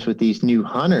times with these new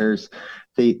hunters,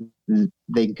 they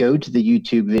go to the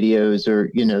YouTube videos or,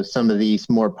 some of these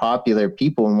more popular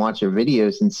people and watch their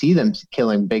videos and see them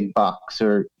killing big bucks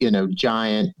or,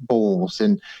 giant bulls.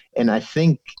 And I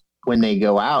think when they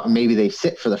go out and maybe they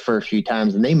sit for the first few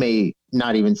times and they may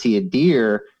not even see a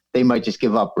deer, they might just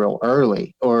give up real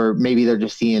early, or maybe they're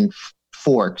just seeing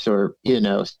forks or,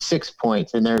 6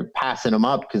 points and they're passing them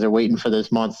up because they're waiting for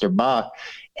this monster buck.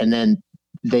 And then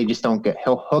they just don't get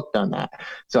hooked on that.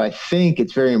 So I think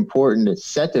it's very important to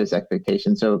set those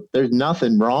expectations. So there's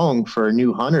nothing wrong for a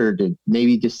new hunter to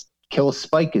maybe just kill a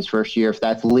spike his first year, if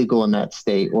that's legal in that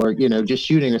state, or, just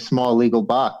shooting a small legal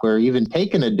buck, or even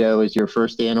taking a doe as your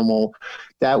first animal.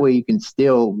 That way you can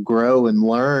still grow and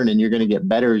learn, and you're going to get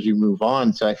better as you move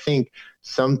on. So I think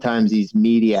sometimes these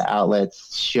media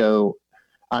outlets show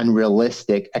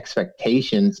unrealistic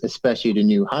expectations, especially to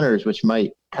new hunters, which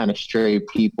might kind of stray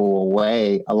people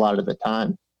away a lot of the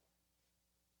time.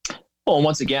 Well,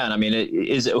 once again, I mean,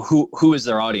 who is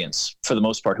their audience for the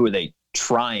most part? Who are they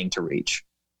trying to reach?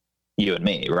 You and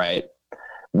me, right?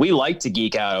 We like to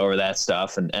geek out over that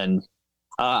stuff, and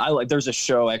there's a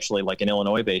show, actually, like an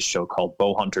Illinois-based show called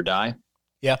Bow Hunt or Die.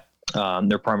 Yeah.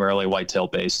 They're primarily whitetail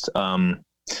based.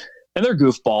 and they're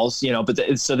goofballs,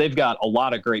 but so they've got a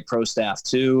lot of great pro staff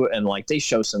too. And like, they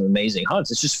show some amazing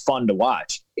hunts. It's just fun to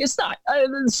watch. It's not,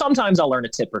 sometimes I'll learn a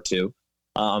tip or two.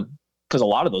 Because a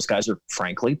lot of those guys are,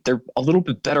 frankly, they're a little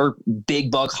bit better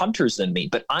big buck hunters than me,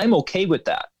 but I'm okay with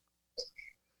that.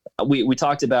 We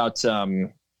talked about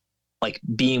like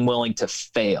being willing to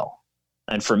fail.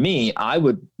 And for me, I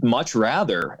would much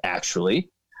rather actually,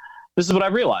 this is what I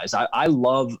realized. I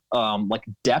love like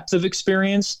depth of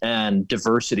experience and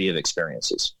diversity of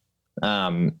experiences.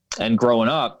 And growing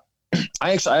up,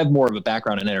 I have more of a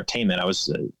background in entertainment. I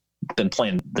was been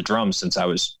playing the drums since I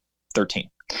was 13.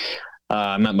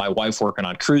 I met my wife working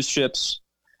on cruise ships.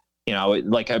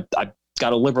 Like I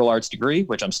got a liberal arts degree,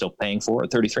 which I'm still paying for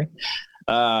at 33.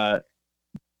 But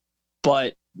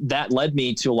that led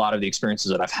me to a lot of the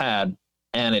experiences that I've had.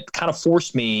 And it kind of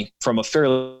forced me from a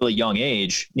fairly young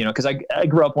age, because I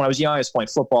grew up when I was young, I was playing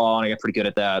football and I got pretty good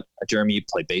at that. Jeremy, you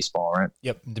played baseball, right?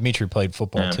 Yep. Dimitri played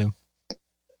football too.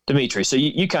 Dimitri. So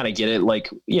you kind of get it. Like,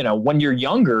 when you're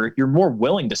younger, you're more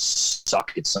willing to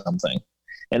suck at something.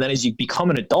 And then as you become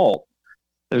an adult,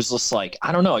 there's this like,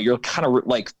 I don't know, you're kind of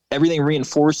like everything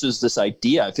reinforces this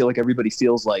idea. I feel like everybody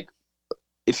feels like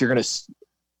if you're going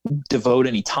to devote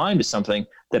any time to something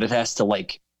that it has to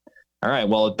like, all right,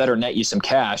 well, it better net you some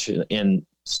cash in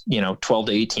 12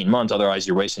 to 18 months. Otherwise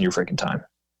you're wasting your freaking time.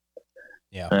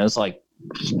 Yeah. And it's like,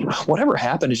 whatever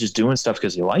happened is just doing stuff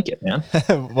because you like it, man.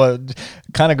 Well,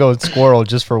 kind of go squirrel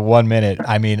just for 1 minute.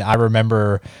 I mean, I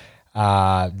remember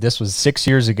this was 6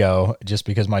 years ago, just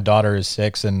because my daughter is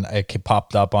 6 and it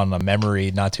popped up on a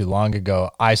memory not too long ago.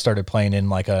 I started playing in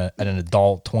like an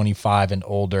adult 25 and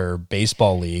older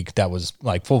baseball league that was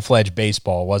like full-fledged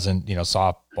baseball. It wasn't,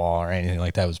 softball or anything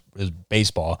like that. It was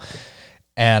baseball.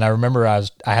 And I remember I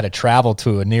had to travel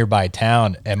to a nearby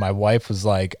town and my wife was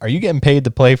like, "Are you getting paid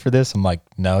to play for this?" I'm like,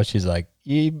 "No." She's like,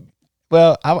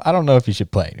 "Well, I don't know if you should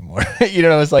play anymore."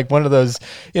 It's like one of those,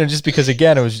 just because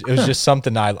again, it was just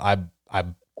something I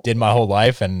did my whole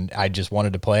life and I just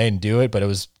wanted to play and do it, but it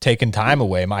was taking time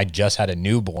away. I just had a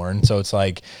newborn. So it's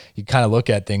like, you kind of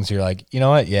look at things, you're like, you know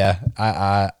what? Yeah,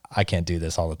 I can't do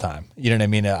this all the time. You know what I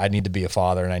mean? I need to be a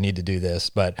father and I need to do this,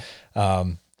 but,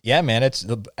 yeah, man,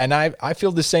 and I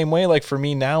feel the same way. Like for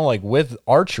me now, like with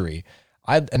archery,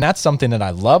 and that's something that I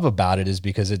love about it is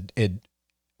because it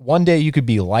one day you could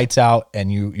be lights out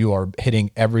and you are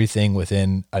hitting everything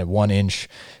within a 1 inch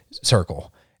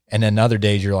circle. And then other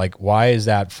days you're like, why is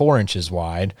that 4 inches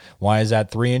wide? Why is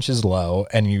that 3 inches low?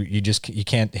 And you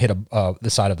can't hit the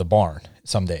side of the barn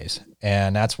some days.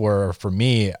 And that's where, for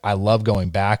me, I love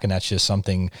going back. And that's just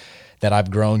something that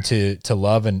I've grown to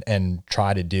love and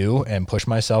try to do and push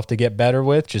myself to get better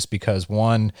with, just because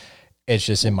one, it's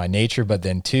just in my nature, but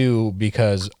then two,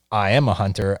 because I am a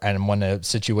hunter. And when a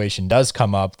situation does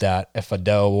come up that if a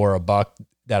doe or a buck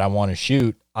that I want to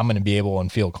shoot, I'm going to be able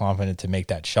and feel confident to make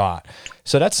that shot.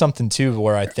 So that's something too,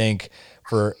 where I think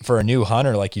for a new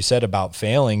hunter, like you said about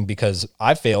failing, because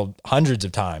I failed hundreds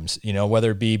of times,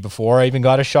 whether it be before I even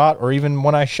got a shot or even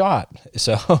when I shot.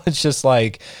 So it's just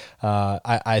like,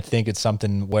 I think it's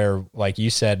something where, like you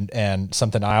said, and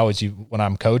something when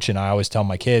I'm coaching, I always tell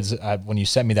my kids, when you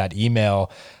sent me that email,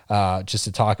 just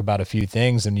to talk about a few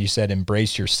things, and you said,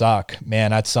 embrace your suck,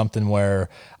 man, that's something where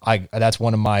that's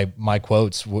one of my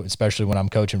quotes, especially when I'm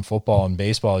coaching football and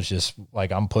baseball, is just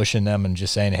like, I'm pushing them and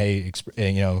just saying, hey,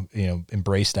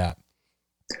 embrace that.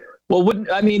 Well,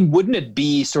 wouldn't it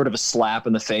be sort of a slap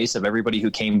in the face of everybody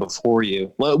who came before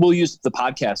you? Well, we'll use the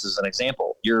podcast as an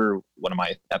example. You're one of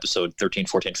my episode 13,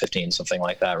 14, 15, something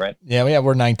like that, right? Yeah,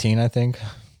 we're 19, I think.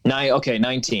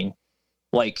 19.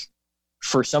 Like,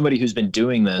 for somebody who's been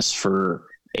doing this for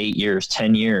 8 years,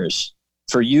 10 years,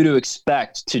 for you to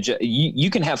expect to you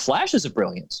can have flashes of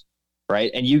brilliance, right?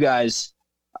 And you guys,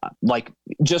 like,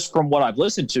 just from what I've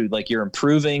listened to, like, you're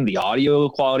improving, the audio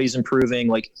quality is improving,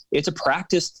 like, it's a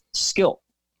practiced skill,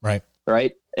 right?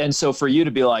 And so for you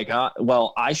to be like,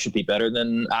 well, I should be better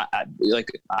than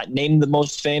name the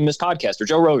most famous podcaster,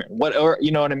 Joe Rogan, or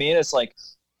you know what I mean? It's like,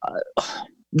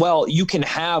 well, you can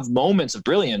have moments of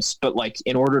brilliance, but like,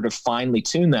 in order to finely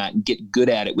tune that and get good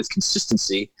at it with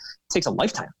consistency, it takes a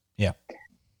lifetime. Yeah.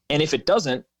 And if it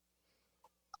doesn't,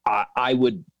 I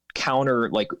would counter,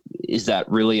 like, is that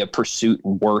really a pursuit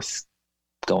worth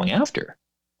going after?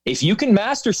 If you can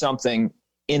master something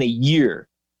in a year,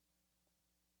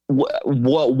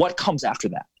 what comes after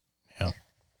that? Yeah.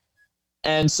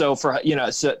 And so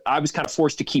so I was kind of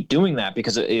forced to keep doing that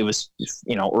because it was,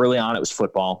 early on it was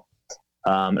football.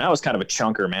 And I was kind of a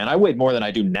chunker, man. I weighed more than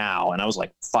I do now. And I was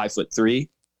like 5'3".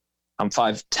 I'm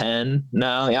 5'10"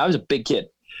 now. Yeah, I was a big kid.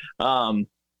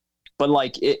 But but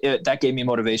like that gave me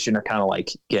motivation to kind of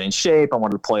like get in shape. I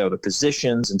wanted to play other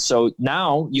positions. And so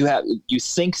now you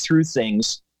think through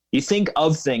things, you think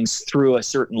of things through a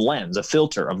certain lens, a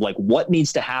filter of like, what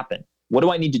needs to happen? What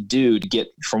do I need to do to get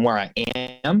from where I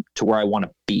am to where I want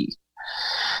to be?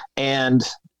 And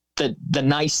the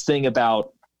nice thing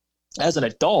about, as an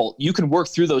adult, you can work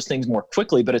through those things more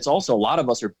quickly, but it's also, a lot of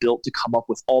us are built to come up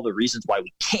with all the reasons why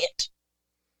we can't.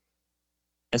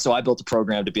 And so I built a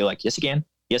program to be like, yes, you can.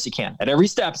 Yes, you can. At every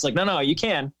step, it's like, no, you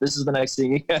can. This is the next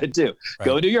thing you got to do. Right.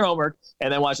 Go do your homework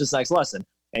and then watch this next lesson.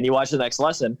 And you watch the next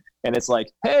lesson and it's like,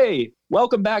 hey,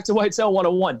 welcome back to Whitetail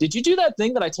 101. Did you do that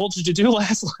thing that I told you to do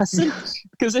last lesson?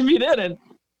 Because if you didn't,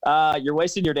 you're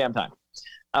wasting your damn time.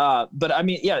 But I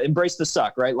mean, yeah, embrace the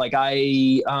suck, right? Like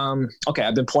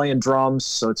I've been playing drums.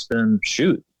 So it's been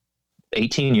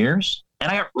 18 years. And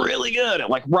I got really good at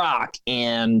like rock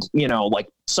and,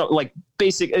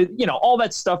 basic, all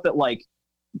that stuff that like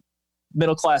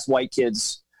middle-class white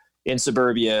kids in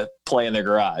suburbia play in their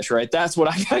garage, right? That's what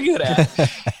I got good at.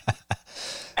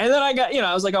 And then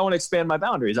I was like, I want to expand my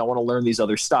boundaries. I want to learn these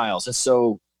other styles. And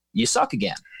so you suck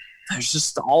again. There's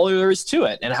just all there is to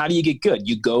it. And how do you get good?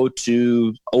 You go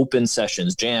to open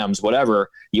sessions, jams, whatever.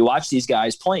 You watch these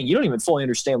guys playing. You don't even fully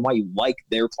understand why you like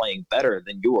their playing better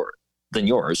than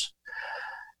yours.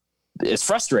 It's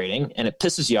frustrating and it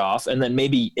pisses you off. And then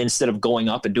maybe instead of going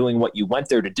up and doing what you went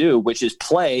there to do, which is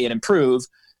play and improve,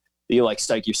 you like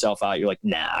psych yourself out. You're like,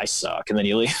 nah, I suck. And then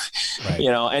you leave, right.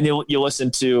 And you listen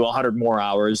to 100 more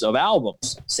hours of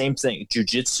albums. Same thing.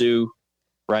 Jiu-jitsu,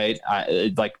 right?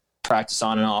 I like practice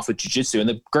on and off with jiu-jitsu. And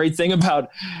the great thing about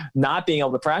not being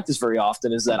able to practice very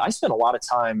often is that I spend a lot of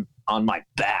time on my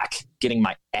back getting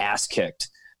my ass kicked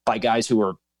by guys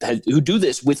who do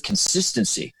this with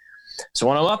consistency. So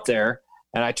when I'm up there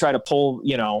and I try to pull,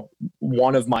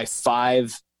 one of my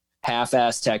 5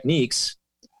 half-ass techniques,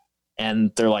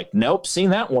 and they're like, nope, seen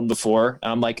that one before.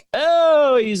 And I'm like,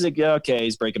 oh, he's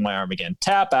breaking my arm again.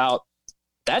 Tap out.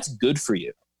 That's good for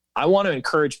you. I want to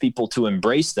encourage people to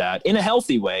embrace that in a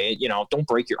healthy way. Don't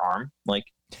break your arm, like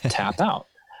tap out.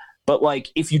 But like,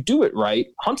 if you do it right,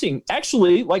 hunting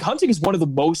is one of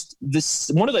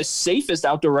the safest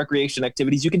outdoor recreation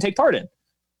activities you can take part in.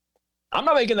 I'm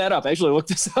not making that up. I actually looked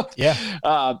this up. Yeah.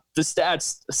 The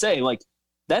stats say like,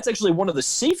 that's actually one of the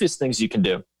safest things you can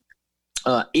do.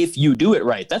 If you do it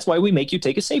right. That's why we make you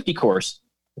take a safety course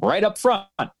right up front.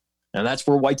 And that's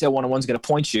where Whitetail 101 is going to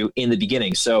point you in the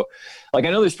beginning. So like, I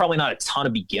know there's probably not a ton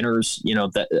of beginners,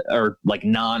 that are like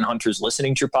non-hunters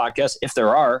listening to your podcast. If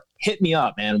there are, hit me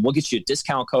up, man. We'll get you a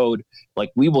discount code.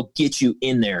 Like we will get you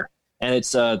in there. And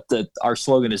it's our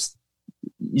slogan is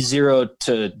 0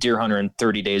 to deer hunter in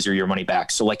 30 days or your money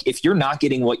back. So like, if you're not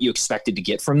getting what you expected to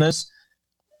get from this,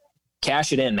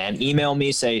 cash it in, man. Email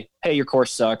me, say, hey, your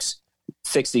course sucks.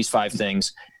 Fix these 5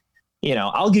 things.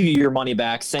 I'll give you your money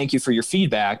back. Thank you for your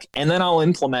feedback. And then I'll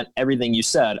implement everything you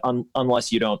said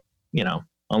unless you don't know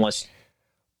what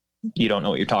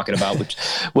you're talking about, which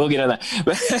we'll get into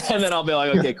that. And then I'll be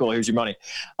like, okay, cool. Here's your money.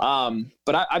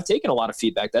 But I've taken a lot of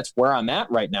feedback. That's where I'm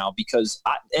at right now because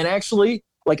actually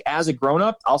like as a grown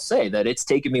up, I'll say that it's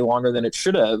taken me longer than it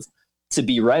should have to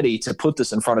be ready to put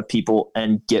this in front of people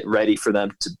and get ready for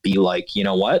them to be like, you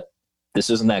know what? This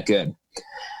isn't that good.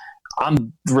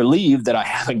 I'm relieved that I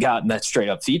haven't gotten that straight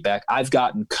up feedback. I've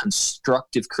gotten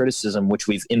constructive criticism, which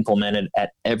we've implemented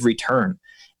at every turn.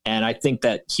 And I think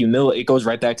that it goes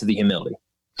right back to the humility.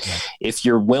 Yeah. If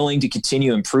you're willing to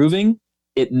continue improving,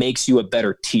 it makes you a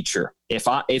better teacher. If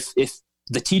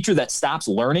the teacher that stops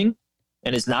learning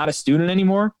and is not a student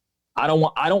anymore, I don't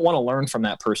want to learn from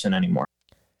that person anymore.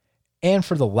 And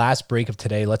for the last break of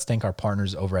today, let's thank our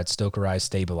partners over at Stokerized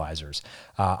Stabilizers.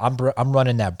 I'm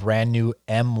running that brand new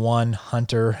M1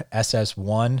 Hunter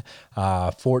SS1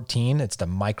 14. It's the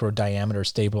micro diameter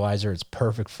stabilizer. It's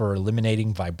perfect for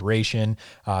eliminating vibration.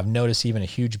 I've noticed even a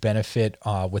huge benefit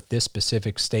with this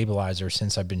specific stabilizer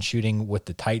since I've been shooting with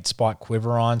the tight spot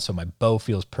quiver on. So my bow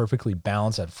feels perfectly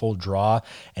balanced at full draw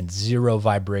and 0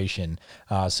 vibration.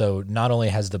 So not only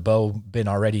has the bow been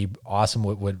already awesome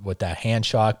with that hand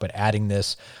shock, but adding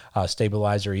this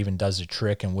stabilizer even does a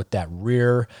trick. And with that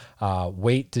rear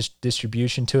weight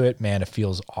distribution to it, man, it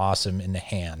feels awesome in the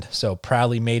hand. So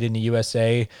proudly made in the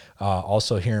USA,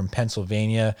 also here in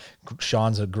Pennsylvania.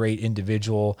 Sean's a great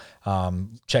individual.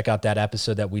 Check out that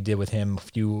episode that we did with him a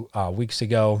few weeks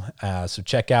ago. So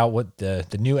check out what the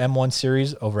new M1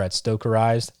 series over at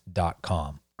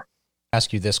stokerized.com.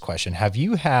 Ask you this question. Have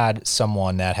you had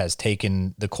someone that has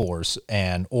taken the course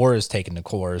or has taken the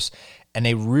course and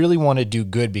they really want to do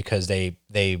good because they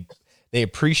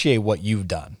appreciate what you've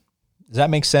done? Does that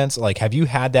make sense? Like, have you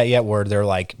had that yet where they're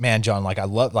like, man, John, like, I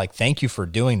love, like, thank you for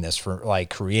doing this, for like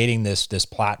creating this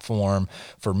platform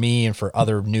for me and for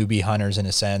other newbie hunters in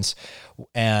a sense.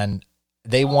 And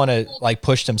they want to like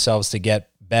push themselves to get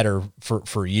better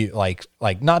for you, like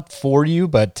not for you,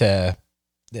 but,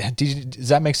 does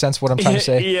that make sense what I'm trying to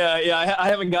say? Yeah. I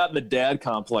haven't gotten the dad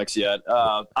complex yet.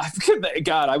 I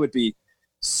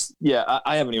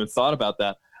haven't even thought about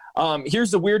that.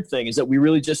 Here's the weird thing is that we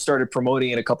really just started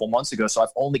promoting it a couple months ago. So I've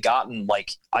only gotten,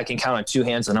 like, I can count on two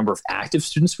hands the number of active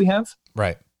students we have.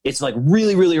 Right. It's like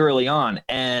really, really early on.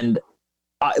 And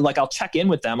I'll check in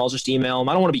with them. I'll just email them.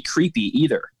 I don't want to be creepy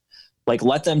either. Like,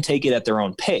 let them take it at their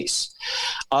own pace.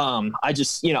 I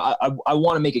just, I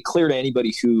want to make it clear to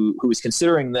anybody who is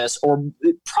considering this, or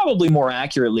probably more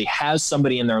accurately has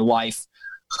somebody in their life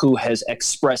who has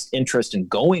expressed interest in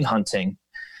going hunting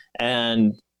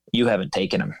and you haven't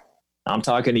taken them. I'm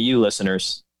talking to you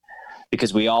listeners,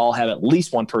 because we all have at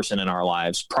least one person in our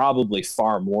lives, probably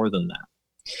far more than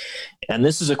that. And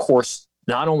this is a course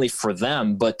not only for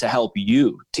them, but to help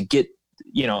you to get,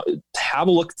 have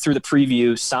a look through the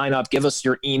preview, sign up, give us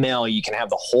your email. You can have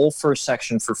the whole first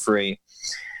section for free.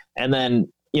 And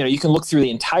then, you can look through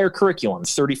the entire curriculum,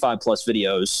 35 plus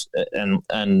videos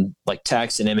and like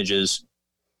text and images.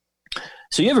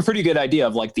 So you have a pretty good idea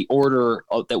of like the order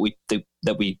that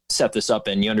we set this up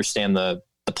in. You understand the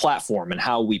platform and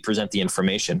how we present the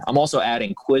information. I'm also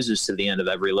adding quizzes to the end of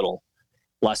every little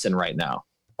lesson right now.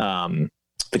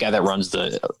 The guy that runs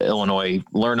the Illinois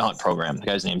Learn to Hunt program, the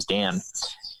guy's name's Dan.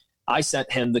 I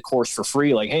sent him the course for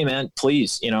free. Like, hey man,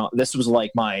 please, this was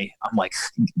like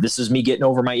this is me getting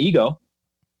over my ego,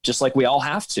 just like we all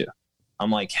have to.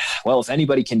 I'm like, well, if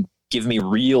anybody can give me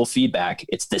real feedback,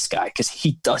 it's this guy, because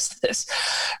he does this,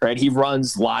 right? He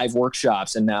runs live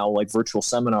workshops and now like virtual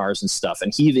seminars and stuff.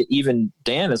 And even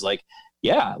Dan is like,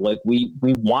 yeah, like we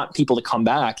want people to come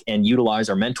back and utilize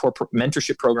our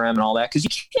mentorship program and all that, because you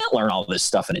can't learn all this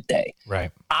stuff in a day.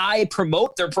 Right. I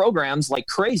promote their programs like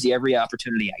crazy every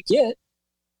opportunity I get,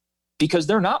 because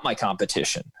they're not my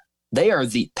competition. They are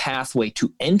the pathway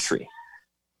to entry.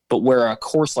 But where a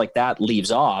course like that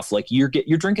leaves off, like you're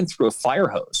drinking through a fire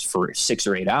hose for 6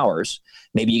 or 8 hours.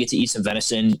 Maybe you get to eat some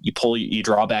venison, you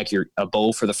draw back a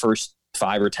bow for the first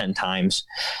 5 or 10 times,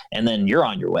 and then you're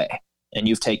on your way. And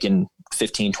you've taken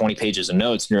 15, 20 pages of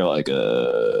notes, and you're like,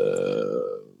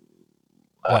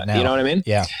 what now? You know what I mean?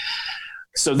 Yeah.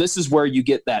 So this is where you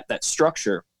get that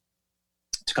structure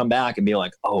to come back and be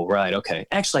like, oh, right. Okay.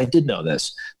 Actually, I did know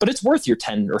this, but it's worth your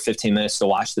 10 or 15 minutes to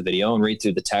watch the video and read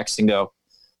through the text and go,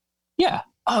 yeah.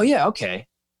 Oh yeah. Okay.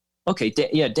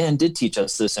 Dan did teach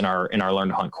us this in our Learn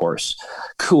to Hunt course.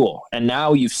 Cool. And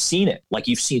now you've seen it. Like,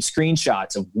 you've seen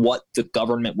screenshots of what the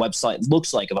government website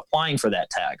looks like of applying for that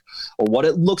tag, or what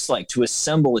it looks like to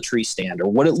assemble a tree stand,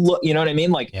 or what it you know what I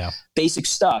mean? Like, basic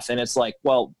stuff. And it's like,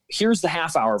 well, here's the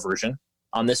half-hour version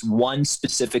on this one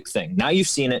specific thing. Now you've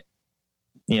seen it.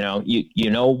 You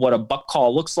know what a buck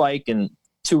call looks like, and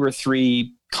 2 or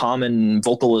 3 common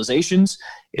vocalizations.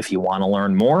 If you want to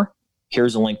learn more,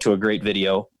 here's a link to a great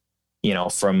video,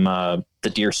 from the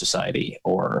Deer Society,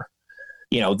 or,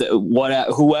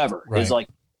 whoever. Right. Is like,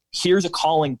 here's a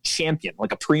calling champion,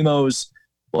 like a Primo's,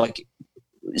 like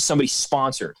somebody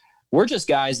sponsored. We're just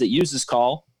guys that use this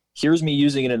call. Here's me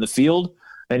using it in the field,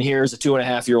 and here's a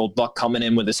 2.5-year-old buck coming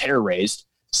in with his hair raised,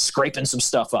 scraping some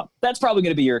stuff up. That's probably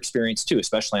going to be your experience too,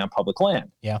 especially on public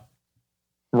land. Yeah.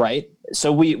 Right.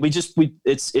 So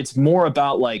it's more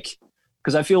about, like,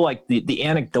 because I feel like the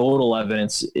anecdotal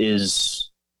evidence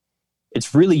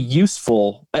it's really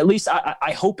useful. At least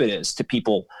I hope it is, to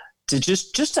people, to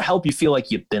just to help you feel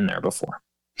like you've been there before,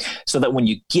 so that when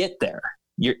you get there,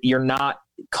 you're not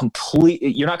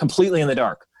completely in the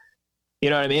dark. You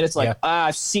know what I mean? It's like,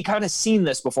 I've kind of seen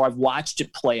this before. I've watched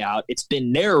it play out. It's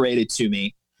been narrated to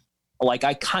me. Like,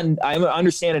 I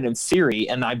understand it in theory,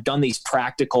 and I've done these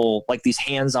practical, like these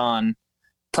hands-on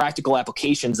practical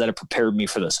applications that have prepared me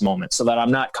for this moment, so that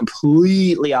I'm not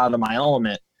completely out of my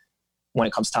element when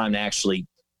it comes time to actually,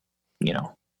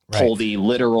 pull the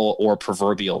literal or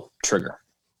proverbial trigger.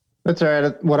 That's all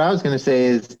right. What I was going to say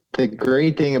is, the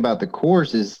great thing about the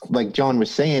course is, like John was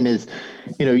saying, is,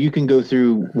 you can go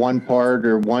through one part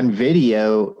or one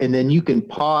video, and then you can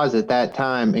pause at that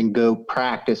time and go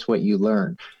practice what you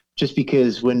learned. Just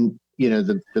because when,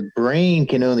 the brain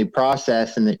can only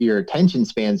process, and your attention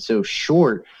span's so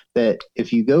short, that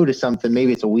if you go to something,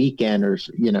 maybe it's a weekend or,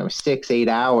 6-8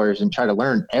 hours, and try to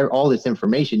learn all this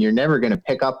information, you're never going to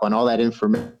pick up on all that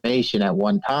information at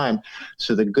one time.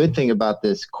 So the good thing about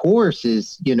this course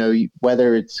is,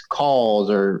 whether it's calls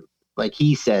or like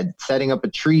he said, setting up a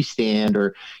tree stand,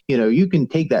 or, you can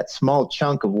take that small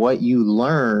chunk of what you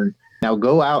learn. Now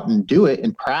go out and do it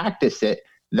and practice it.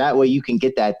 That way you can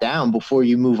get that down before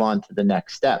you move on to the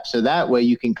next step. So that way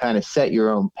you can kind of set your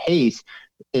own pace,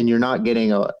 and you're not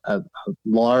getting a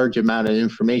large amount of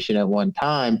information at one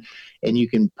time, and you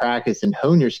can practice and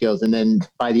hone your skills. And then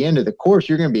by the end of the course,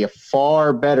 you're going to be a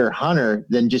far better hunter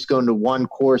than just going to one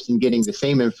course and getting the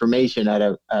same information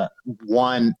at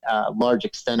one large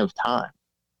extent of time.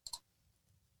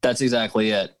 That's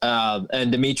exactly it.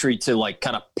 And Dimitri, to like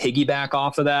kind of piggyback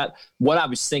off of that, what I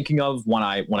was thinking of when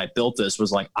I built this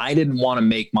was like, I didn't want to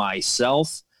make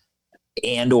myself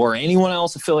and or anyone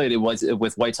else affiliated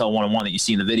with Whitetail 101 that you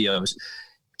see in the videos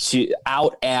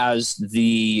out as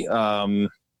the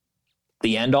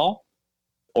end all,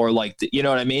 or like you know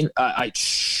what I mean? I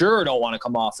sure don't want to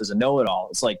come off as a know-it-all.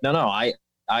 It's like, no,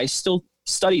 I still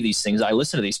study these things. I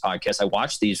listen to these podcasts. I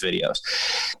watch these videos,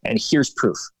 and here's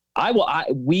proof.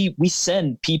 We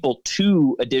send people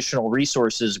to additional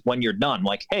resources when you're done.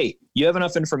 Like, hey, you have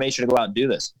enough information to go out and do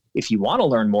this. If you want to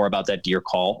learn more about that deer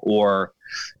call, or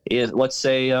let's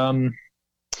say, a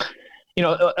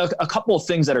couple of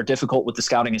things that are difficult with the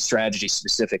scouting and strategy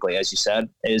specifically, as you said,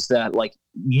 is that like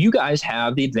you guys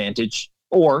have the advantage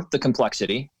or the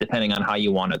complexity, depending on how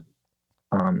you want to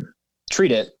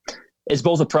treat it, is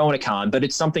both a pro and a con, but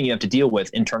it's something you have to deal with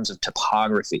in terms of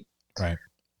topography.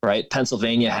 Right.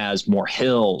 Pennsylvania has more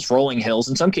hills, rolling hills,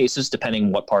 in some cases,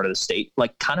 depending what part of the state,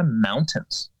 like kind of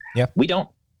mountains. Yep. We don't.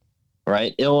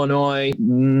 Right. Illinois,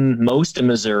 most of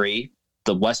Missouri,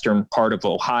 the western part of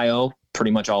Ohio,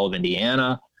 pretty much all of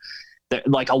Indiana,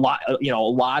 like a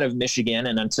lot of Michigan.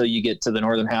 And until you get to the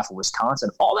northern half of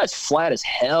Wisconsin, all that's flat as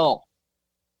hell.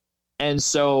 And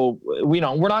so, we're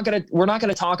not going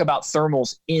to talk about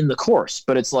thermals in the course,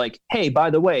 but it's like, hey, by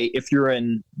the way, if you're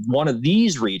in one of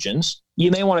these regions,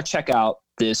 you may want to check out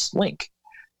this link.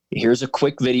 Here's a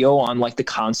quick video on like the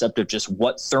concept of just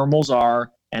what thermals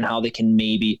are and how they can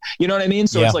maybe, you know what I mean?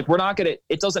 So It's like,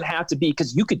 it doesn't have to be,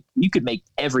 because you could make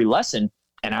every lesson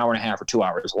an hour and a half or 2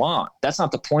 hours long. That's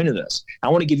not the point of this. I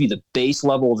want to give you the base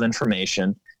level of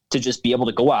information to just be able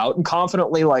to go out and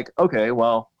confidently like, okay,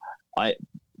 well,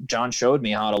 John showed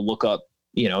me how to look up,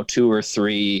 2 or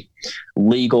 3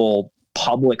 legal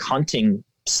public hunting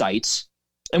sites.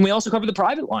 And we also covered the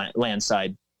private land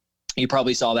side. You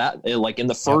probably saw that like in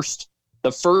the first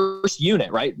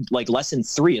unit, right? Like lesson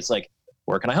 3, it's like,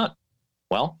 where can I hunt?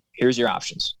 Well, here's your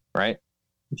options, right?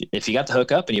 If you got the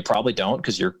hookup, and you probably don't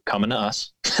because you're coming to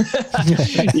us,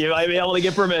 you might be able to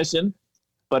get permission.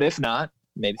 But if not,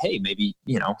 maybe,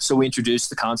 so we introduced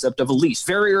the concept of a lease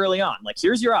very early on. Like,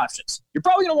 here's your options. You're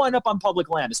probably going to wind up on public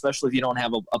land, especially if you don't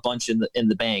have a bunch in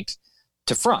the bank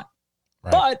to front.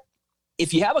 Right. But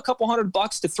if you have a couple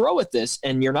 $100 to throw at this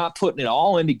and you're not putting it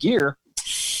all into gear,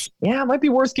 it might be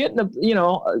worth getting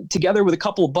together with a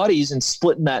couple of buddies and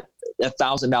splitting that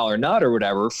 $1,000 nut or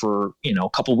whatever for, a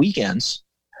couple weekends.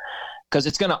 Because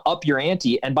it's going to up your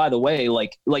ante. And by the way,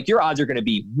 like your odds are going to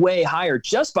be way higher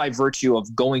just by virtue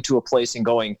of going to a place and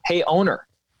going, hey, owner,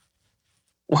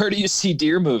 where do you see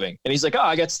deer moving? And he's like, oh,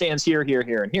 I got stands here, here,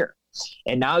 here, and here.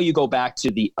 And now you go back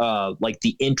to the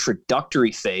the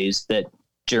introductory phase that,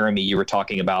 Jeremy, you were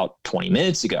talking about 20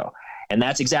 minutes ago. And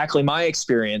that's exactly my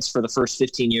experience for the first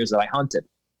 15 years that I hunted,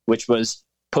 which was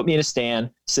put me in a stand,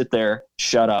 sit there,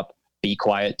 shut up, be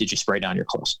quiet. Did you spray down your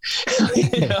clothes?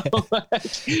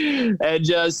 And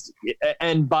just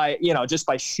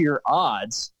by sheer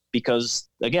odds, because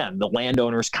again, the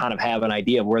landowners kind of have an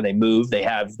idea of where they move. They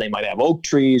might have oak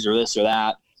trees or this or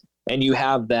that. And you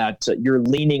have that, you're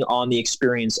leaning on the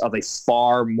experience of a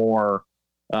far more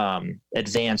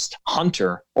advanced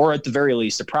hunter, or at the very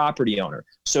least a property owner.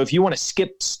 So if you want to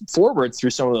skip forward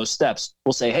through some of those steps,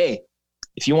 we'll say, hey,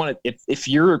 if you want to,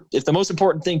 if the most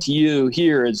important thing to you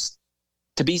here is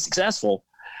to be successful,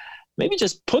 maybe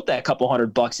just put that couple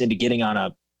 $100 into getting on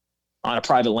a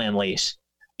private land lease.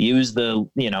 Use the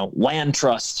land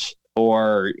trust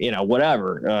or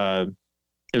whatever.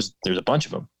 There's a bunch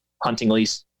of them. Hunting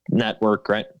lease network,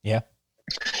 right? Yeah.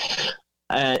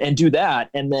 And do that,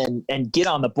 and get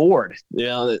on the board.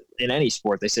 In any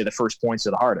sport, they say the first points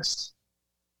are the hardest.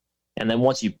 And then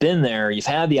once you've been there, you've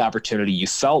had the opportunity, you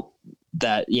felt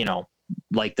that,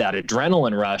 like that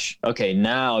adrenaline rush. Okay,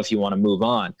 now if you want to move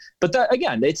on, but that,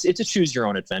 again, it's a choose your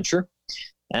own adventure.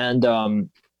 And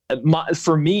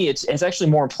for me, it's actually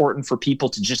more important for people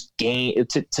to just gain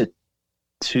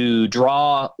to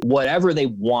draw whatever they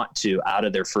want to out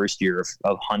of their first year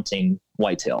of hunting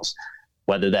whitetails,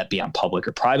 whether that be on public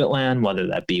or private land, whether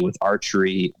that be with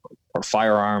archery or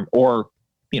firearm, or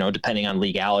depending on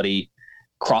legality,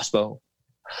 crossbow.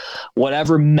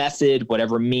 whatever method,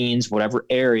 whatever means, whatever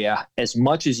area, as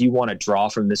much as you want to draw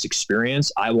from this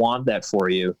experience, I want that for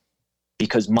you,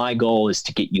 because my goal is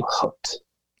to get you hooked.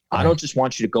 I don't just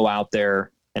want you to go out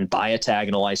there and buy a tag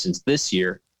and a license this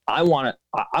year. I want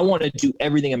to do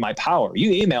everything in my power.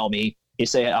 You email me, you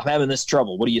say, I'm having this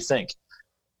trouble. What do you think?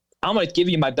 I'm going to give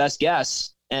you my best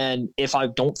guess. And if I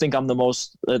don't think I'm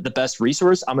the best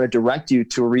resource, I'm going to direct you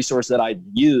to a resource that I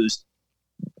use,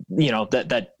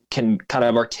 that can kind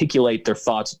of articulate their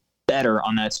thoughts better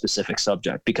on that specific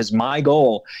subject. Because my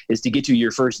goal is to get you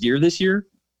your first year this year,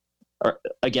 or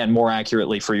again, more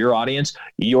accurately for your audience,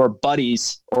 your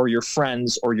buddies or your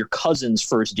friends or your cousins'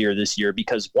 first year this year.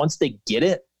 Because once they get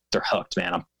it, they're hooked,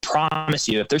 man. I promise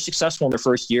you, if they're successful in their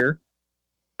first year,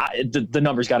 the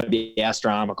number's got to be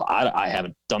astronomical. I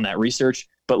haven't done that research,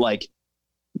 but like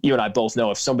you and I both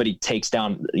know, if somebody takes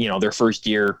down, their first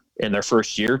year in their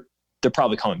first year, they're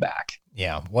probably coming back.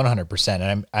 Yeah,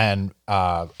 100%. And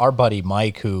our buddy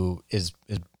Mike, who is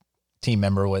team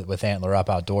member with Antler Up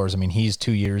Outdoors, I mean, he's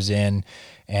 2 years in,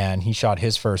 and he shot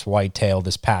his first whitetail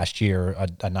this past year,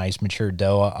 a nice mature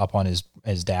doe up on his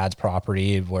dad's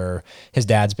property, where his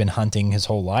dad's been hunting his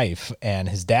whole life. And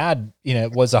his dad,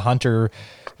 was a hunter.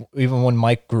 Even when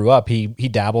Mike grew up, he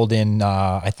dabbled in,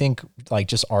 I think, like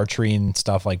just archery and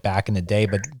stuff like back in the day,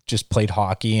 but just played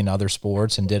hockey and other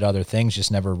sports and did other things,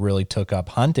 just never really took up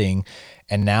hunting,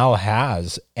 and now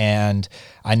has. And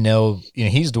I know,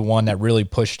 he's the one that really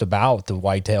pushed about the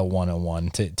Whitetail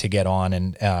 101 to get on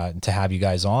and to have you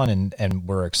guys on. And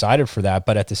we're excited for that.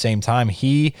 But at the same time,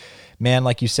 man,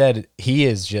 like you said, he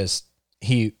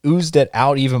oozed it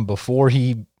out even before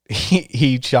he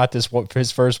shot his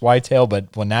first whitetail.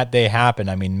 But when that day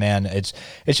happened, I mean, man, it's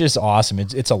just awesome.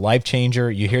 It's a life changer.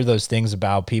 You hear those things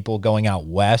about people going out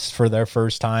west for their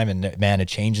first time, and man, it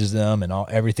changes them and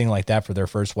everything like that for their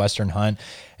first Western hunt.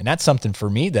 And that's something for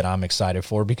me that I'm excited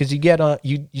for, because you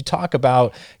talk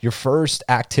about your first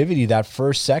activity, that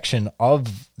first section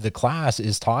of the class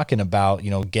is talking about,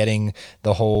 getting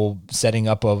the whole setting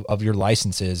up of your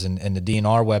licenses and the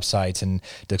DNR websites and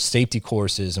the safety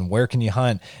courses and where can you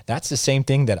hunt. That's the same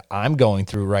thing that I'm going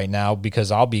through right now,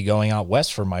 because I'll be going out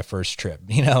west for my first trip,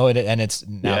 and it's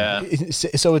now,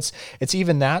 so it's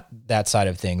even that side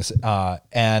of things.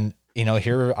 And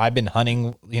here I've been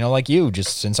hunting, like you,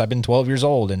 just since I've been 12 years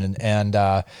old. And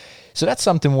so that's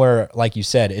something where, like you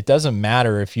said, it doesn't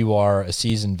matter if you are a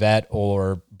seasoned vet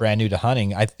or brand new to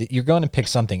hunting. You're going to pick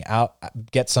something out,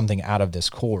 get something out of this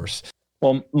course.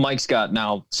 Well, Mike's got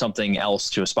now something else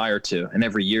to aspire to, and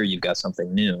every year you've got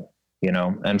something new,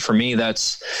 and for me,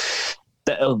 that's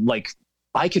like,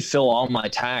 I could fill all my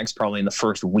tags probably in the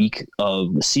first week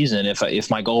of the season if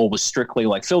my goal was strictly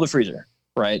like fill the freezer.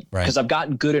 Right. Because I've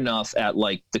gotten good enough at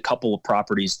like the couple of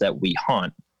properties that we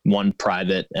hunt, one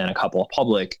private and a couple of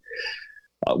public,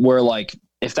 where like,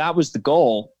 if that was the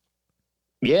goal,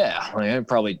 I'd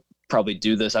probably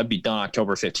do this. I'd be done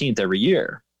October 15th every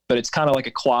year. But it's kind of like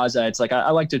a quasi. It's like, I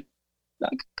like to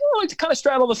kind of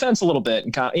straddle the fence a little bit,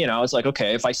 and kind of, it's like,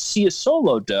 okay, if I see a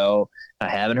solo doe, I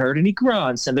haven't heard any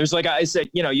grunts, and there's, like I said,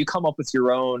 you come up with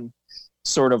your own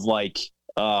sort of like,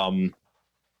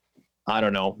 I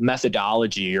don't know,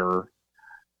 methodology or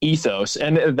ethos,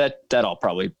 and that all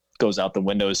probably goes out the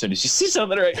window as soon as you see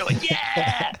something, right? You're like,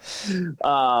 yeah.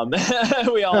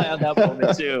 We all have that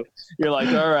moment too. You're like,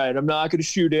 all right, I'm not going to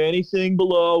shoot anything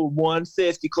below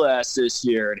 150 class this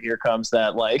year, and here comes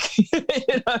that, like,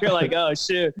 you're like, oh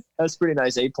shoot, that's a pretty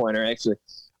nice 8-pointer actually.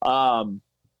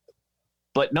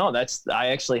 But no, I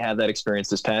actually had that experience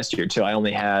this past year too. I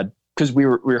only had, because we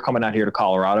were coming out here to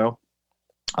Colorado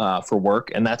for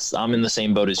work, and I'm in the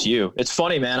same boat as you. It's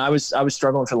funny, man. I was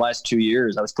struggling for the last 2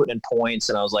 years. I was putting in points,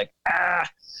 and I was like,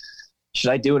 should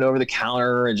I do it over the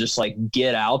counter and just like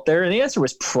get out there? And the answer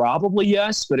was probably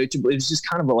yes, but it was just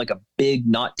kind of like a big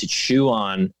nut to chew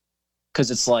on, because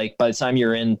it's like, by the time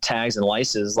you're in tags and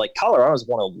licenses, like Colorado is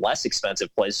one of the less expensive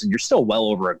places, and you're still well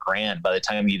over $1,000 by the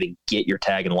time you even get your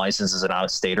tag and license as an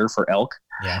out-of-stater for elk.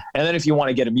 Yeah. And then if you want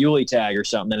to get a muley tag or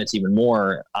something, then it's even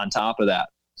more on top of that.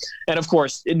 And of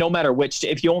course, no matter which,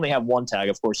 if you only have one tag,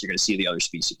 of course, you're going to see the other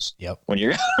species. Yep. When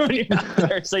you're out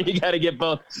there, so you got to get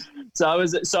both. So I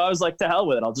was like, to hell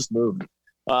with it, I'll just move.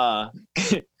 But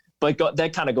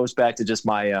that kind of goes back to just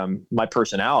my my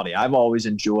personality. I've always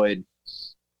enjoyed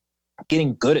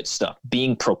getting good at stuff,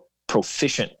 being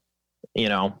proficient,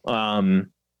 and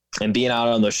being out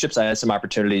on those ships. I had some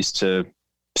opportunities to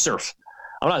surf.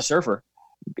 I'm not a surfer.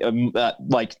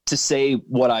 Like, to say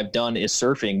what I've done is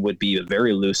surfing would be a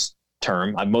very loose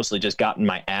term. I've mostly just gotten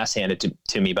my ass handed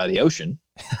to me by the ocean.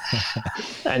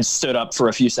 and stood up for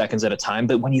a few seconds at a time.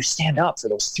 But when you stand up for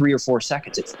those 3 or 4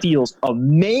 seconds, it feels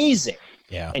amazing.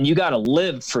 Yeah. And you got to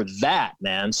live for that,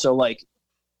 man. So like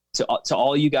to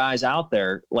all you guys out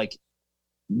there, like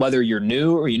whether you're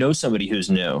new or you know somebody who's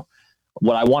new,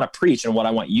 what I want to preach and what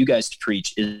I want you guys to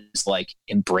preach is like,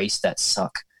 embrace that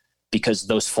suck, because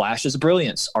those flashes of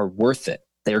brilliance are worth it.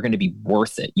 They're going to be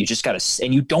worth it. You just got to,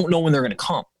 and you don't know when they're going to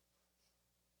come.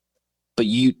 But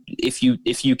if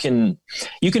you can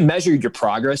measure your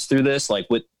progress through this, like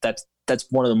that's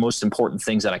one of the most important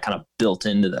things that I kind of built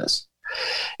into this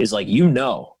is like,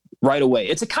 right away.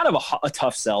 It's a kind of a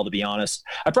tough sell, to be honest.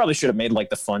 I probably should have made like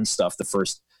the fun stuff the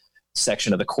first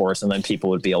section of the course, and then people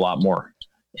would be a lot more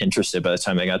interested by the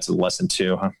time they got to lesson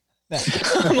 2, huh?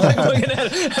 I'm like looking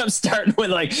at it, I'm starting with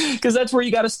like, because that's where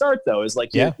you got to start though, is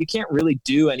like, you can't really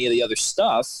do any of the other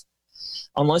stuff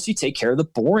unless you take care of the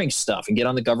boring stuff and get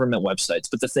on the government websites.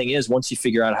 But the thing is, once you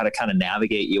figure out how to kind of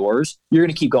navigate yours, you're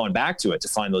going to keep going back to it to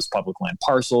find those public land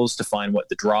parcels, to find what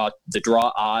the draw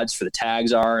odds for the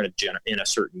tags are in a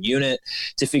certain unit,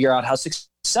 to figure out how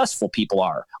successful people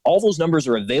are. All those numbers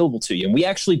are available to you. And we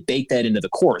actually bake that into the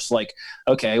course. Like,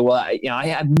 okay, well, I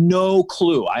have no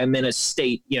clue. I am in a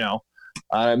state,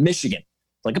 Michigan,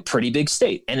 like a pretty big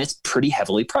state, and it's pretty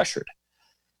heavily pressured,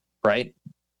 right?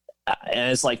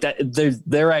 And it's like that.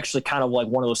 They're actually kind of like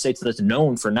one of those states that's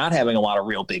known for not having a lot of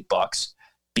real big bucks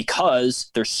because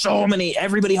there's so many.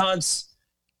 Everybody hunts,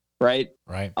 right?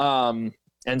 Right. And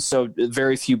so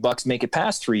very few bucks make it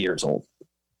past 3 years old.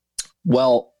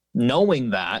 Well,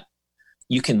 knowing that,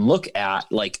 you can look at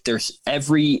like there's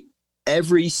every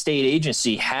state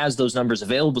agency has those numbers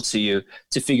available to you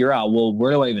to figure out, well,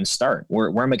 where do I even start? Where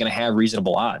am I going to have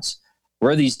reasonable odds?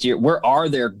 Where are these deer? Where are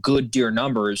there good deer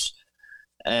numbers?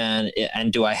 And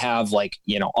do I have like,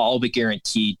 all but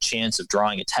guaranteed chance of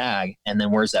drawing a tag? And then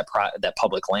where's that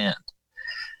public land?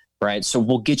 Right. So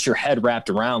we'll get your head wrapped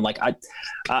around. Like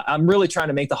I'm really trying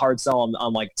to make the hard sell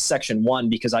on like section 1,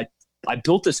 because I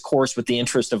built this course with the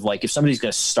interest of like, if somebody's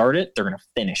going to start it, they're going to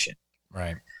finish it.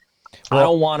 Right. Well, I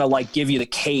don't want to like give you the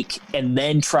cake and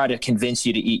then try to convince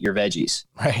you to eat your veggies.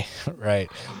 Right. Right.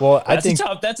 Well, I think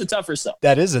that's a tougher sell.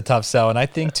 That is a tough sell. And I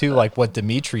think too, like what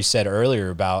Dimitri said earlier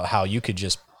about how you could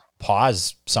just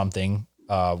pause something,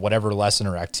 whatever lesson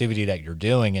or activity that you're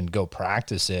doing, and go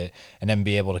practice it and then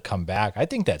be able to come back. I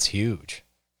think that's huge.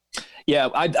 Yeah,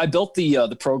 I built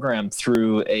the program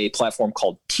through a platform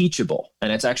called Teachable,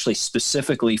 and it's actually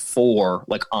specifically for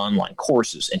like online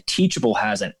courses. And Teachable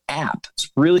has an app.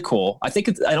 It's really cool. I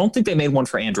don't think they made one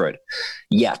for Android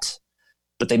yet,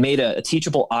 but they made a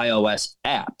Teachable iOS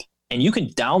app, and you can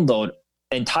download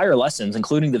entire lessons,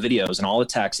 including the videos and all the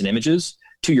text and images,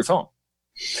 to your phone.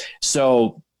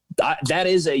 So that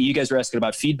is you guys were asking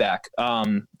about feedback.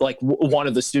 Like one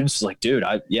of the students was like, dude,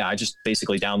 I just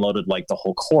basically downloaded like the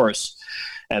whole course.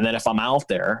 And then if I'm out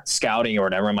there scouting or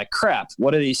whatever, I'm like, crap,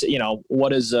 what are these,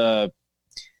 what is, I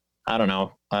don't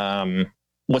know.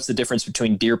 What's the difference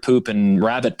between deer poop and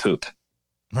rabbit poop?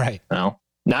 Right. Now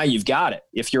you've got it.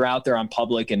 If you're out there on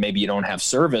public and maybe you don't have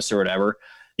service or whatever,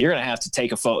 you're going to have to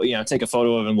take a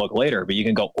photo of it and look later, but you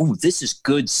can go, oh, this is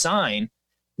good sign.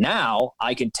 Now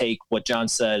I can take what John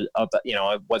said about,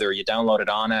 whether you downloaded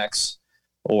Onyx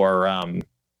or,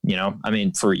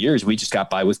 for years we just got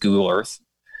by with Google Earth.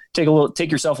 Take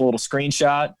yourself a little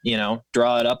screenshot,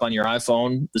 draw it up on your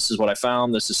iPhone. This is what I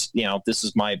found. This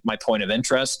is my point of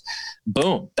interest.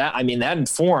 Boom. That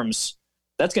informs,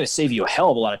 that's going to save you a hell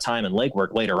of a lot of time and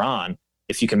legwork later on.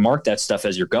 If you can mark that stuff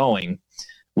as you're going,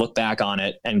 look back on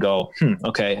it and go,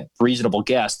 okay, reasonable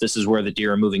guess. This is where the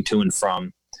deer are moving to and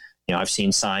from. I've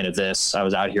seen sign of this. I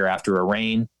was out here after a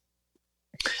rain.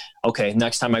 Okay,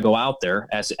 next time I go out there,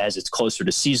 as it's closer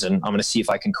to season, I'm going to see if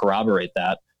I can corroborate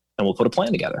that, and we'll put a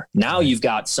plan together. Now you've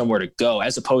got somewhere to go,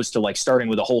 as opposed to like starting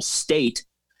with a whole state,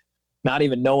 not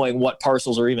even knowing what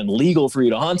parcels are even legal for you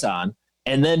to hunt on,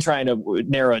 and then trying to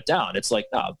narrow it down. It's like,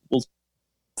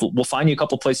 we'll find you a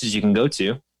couple places you can go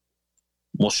to.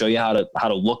 We'll show you how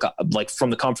to look up, like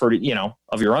from the comfort,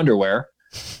 of your underwear,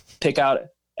 pick out,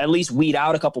 at least weed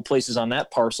out a couple places on that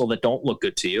parcel that don't look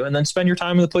good to you, and then spend your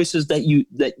time in the places that you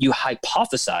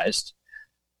hypothesized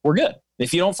were good.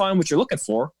 If you don't find what you're looking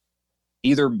for,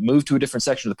 either move to a different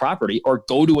section of the property or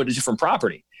go to a different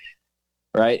property,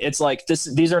 right? It's like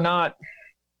these are not,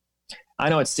 I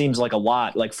know it seems like a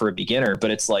lot, like for a beginner,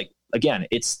 but it's like, again,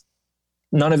 it's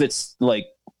none of it's like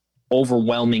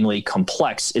overwhelmingly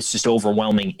complex. It's just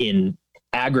overwhelming in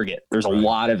aggregate. There's a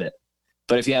lot of it.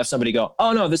 But if you have somebody go,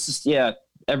 oh no, this is,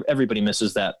 everybody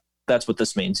misses that. That's what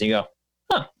this means. And you go,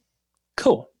 huh,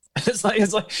 cool. It's just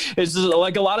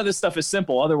like a lot of this stuff is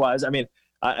simple. Otherwise,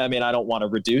 I mean, I don't want to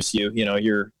reduce you. You know,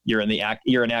 you're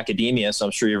in academia, so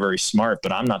I'm sure you're very smart,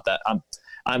 but I'm not that.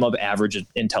 I'm of average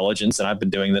intelligence, and I've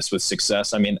been doing this with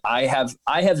success. I mean, I have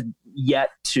yet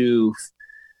to.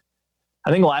 I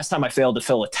think the last time I failed to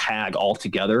fill a tag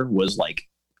altogether was like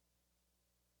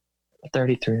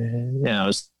 33. Yeah, it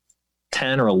was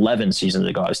 10 or 11 seasons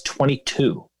ago. I was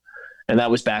 22, and that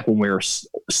was back when we were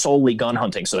solely gun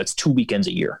hunting. So that's 2 weekends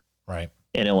a year. Right.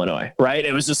 In Illinois, right?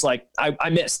 It was just like I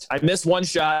missed one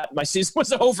shot, my season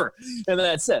was over, and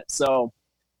that's it. So,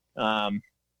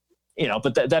 you know,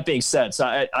 but that being said, so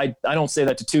I don't say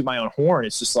that to toot my own horn.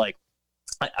 It's just like,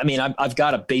 I mean, I've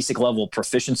got a basic level of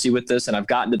proficiency with this, and I've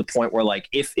gotten to the point where, like,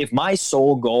 if my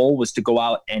sole goal was to go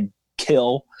out and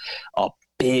kill a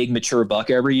big mature buck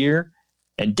every year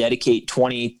and dedicate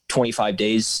 20, 25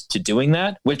 days to doing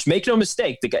that, which, make no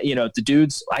mistake, the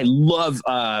dudes, I love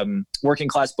Working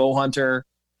Class Bow Hunter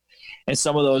and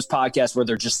some of those podcasts where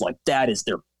they're just like, that is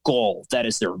their goal. That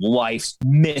is their life's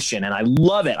mission. And I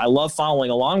love it. I love following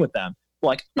along with them.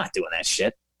 Like, I'm not doing that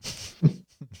shit.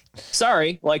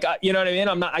 Sorry. Like, you know what I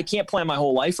mean? I can't plan my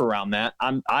whole life around that.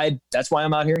 That's why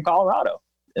I'm out here in Colorado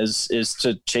is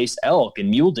to chase elk and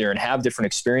mule deer and have different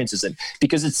experiences. And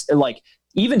because it's like,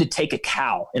 even to take a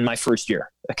cow in my first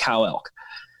year, a cow elk,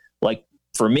 like,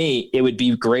 for me, it would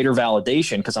be greater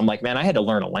validation because I'm like, man, I had to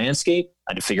learn a landscape.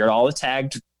 I had to figure out all the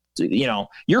tagged, you know,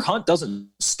 your hunt doesn't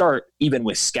start even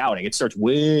with scouting. It starts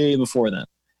way before then,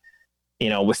 you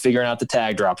know, with figuring out the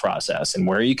tag drop process and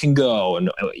where you can go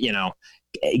and, you know,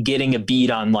 getting a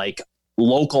beat on like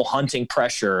local hunting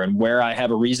pressure and where I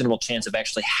have a reasonable chance of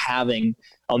actually having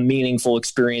a meaningful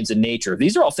experience in nature.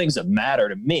 These are all things that matter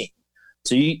to me.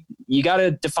 So you got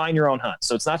to define your own hunt.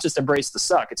 So it's not just embrace the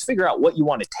suck. It's figure out what you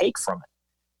want to take from it.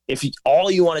 If all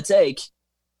you want to take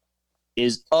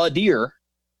is a deer,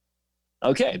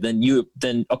 okay,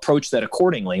 then approach that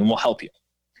accordingly and we'll help you.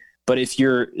 But if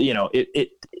you're, you know,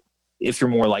 if you're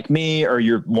more like me or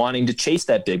you're wanting to chase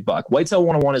that big buck, Whitetail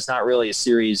 101 is not really a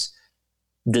series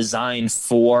designed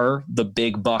for the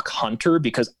big buck hunter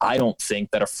because I don't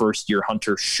think that a first year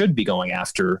hunter should be going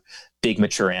after big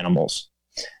mature animals.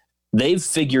 They've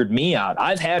figured me out.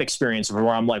 I've had experiences where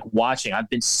I'm like watching. I've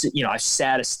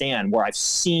sat a stand where I've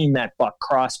seen that buck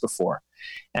cross before.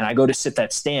 And I go to sit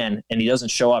that stand and he doesn't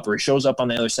show up, or he shows up on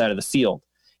the other side of the field.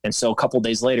 And so a couple of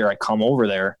days later, I come over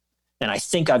there and I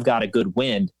think I've got a good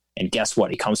wind. And guess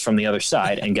what? He comes from the other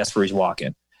side and guess where he's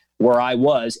walking? Where I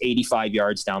was 85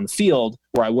 yards down the field,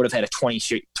 where I would have had a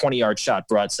 20-yard shot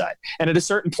broadside. And at a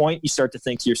certain point, you start to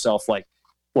think to yourself like,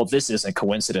 well, this isn't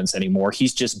coincidence anymore.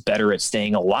 He's just better at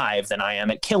staying alive than I am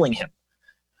at killing him.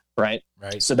 Right.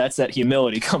 So that's that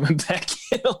humility coming back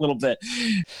in a little bit.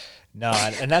 No,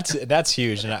 and that's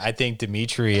huge. And I think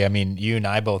Dimitri, I mean, you and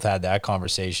I both had that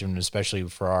conversation, especially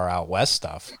for our out West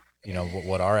stuff, you know,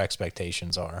 what our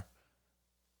expectations are.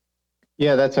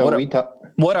 Yeah, that's how we talk.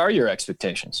 What are your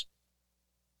expectations?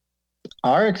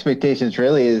 Our expectations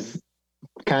really is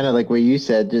kind of like what you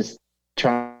said, just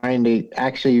trying to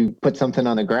actually put something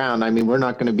on the ground. I mean, we're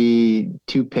not going to be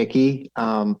too picky,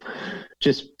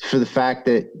 just for the fact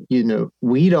that, you know,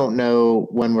 we don't know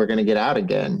when we're going to get out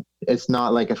again. It's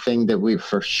not like a thing that we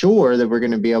for sure that we're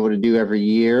going to be able to do every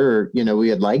year, or, you know, we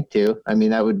would like to. I mean,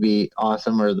 that would be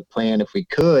awesome, or the plan if we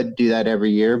could do that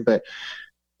every year, but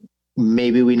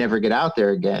maybe we never get out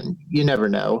there again. You never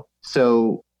know.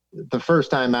 So the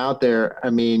first time out there, I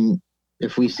mean,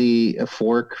 if we see a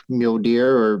fork mule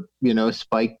deer or, you know,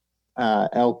 spike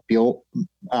elk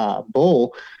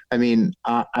bull, I mean,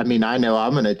 I know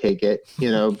I'm going to take it.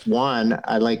 You know, one,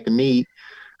 I like the meat.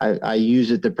 I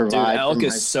use it to provide. Dude, elk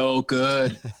is so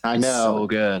good. I know. So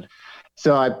good.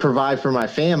 So I provide for my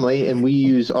family, and we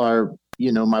use our,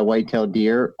 you know, my whitetail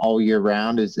deer all year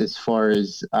round as far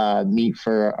as meat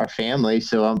for our family.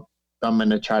 So I'm going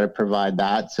to try to provide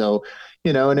that. So,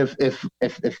 you know, and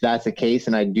if that's the case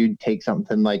and I do take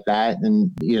something like that,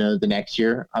 and, you know, the next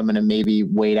year I'm going to maybe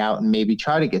wait out and maybe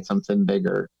try to get something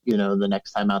bigger, you know, the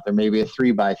next time out there, maybe a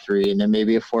 3x3 and then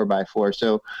maybe a 4x4.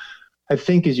 So I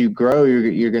think as you grow,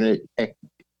 you're going to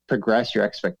progress your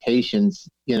expectations,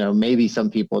 you know, maybe some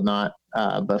people not,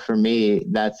 but for me,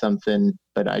 that's something,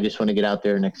 but I just want to get out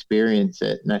there and experience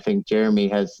it. And I think Jeremy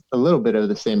has a little bit of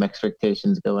the same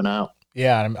expectations going out.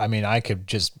 Yeah. I mean, I could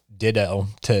just ditto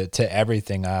to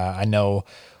everything. I know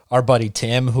our buddy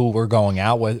Tim, who we're going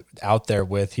out there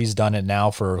with, he's done it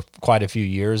now for quite a few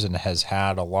years and has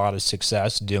had a lot of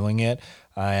success doing it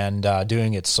and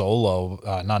doing it solo,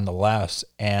 nonetheless.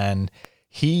 And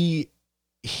he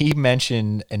he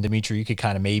mentioned, and Dimitri, you could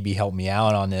kind of maybe help me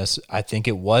out on this. I think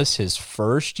it was his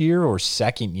first year or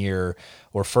second year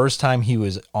or first time he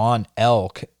was on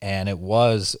elk, and it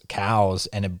was cows,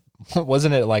 and it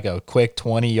wasn't it like a quick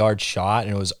 20-yard shot,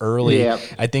 and it was early. Yeah.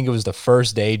 I think it was the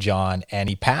first day, John, and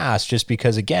he passed just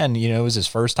because, again, you know, it was his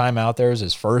first time out there, it was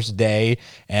his first day,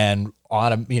 and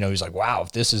on him, you know, he's like, wow,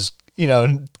 if this is, you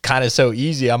know, kind of so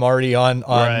easy, I'm already on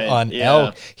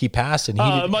elk. He passed, and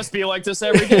it must be like this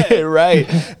every day. Right.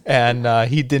 And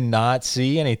he did not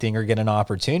see anything or get an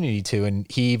opportunity to. And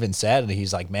he even said,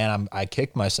 he's like, man, I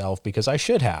kicked myself because I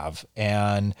should have.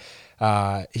 And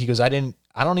he goes, I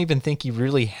don't even think he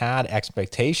really had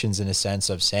expectations in a sense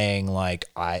of saying like,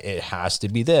 it has to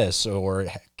be this or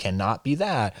cannot be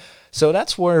that. So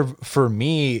that's where, for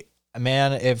me,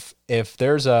 man, if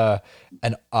there's an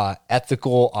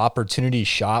ethical opportunity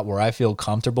shot where I feel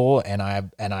comfortable and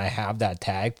I have that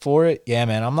tag for it, yeah,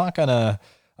 man, I'm not gonna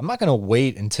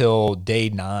wait until day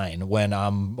 9 when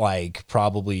I'm like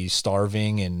probably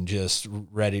starving and just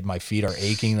ready. My feet are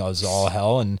aching as all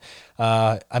hell. And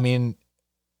I mean,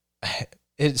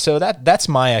 so that's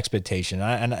my expectation.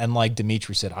 And like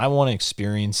Dimitri said, I want to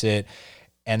experience it.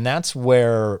 And that's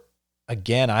where,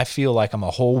 again, I feel like I'm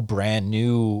a whole brand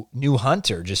new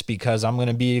hunter just because I'm going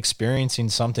to be experiencing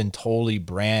something totally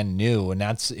brand new, and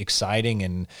that's exciting.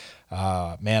 And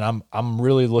man, I'm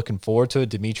really looking forward to it.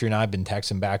 Dimitri and I have been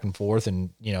texting back and forth, and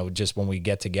you know, just when we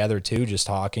get together too, just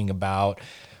talking about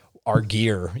our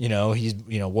gear. You know, he's,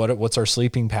 you know, what's our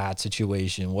sleeping pad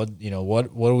situation? What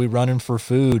are we running for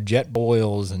food? Jet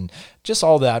boils and just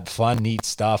all that fun, neat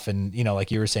stuff. And you know,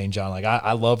 like you were saying, John, like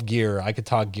I love gear. I could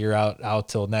talk gear out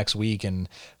till next week. And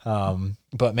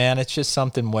but man, it's just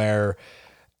something where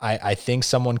I think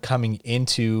someone coming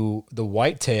into the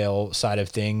whitetail side of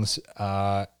things,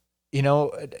 you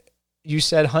know, you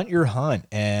said hunt your hunt,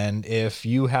 and if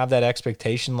you have that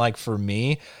expectation, like for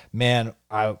me, man,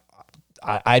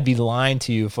 I'd be lying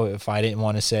to you if I didn't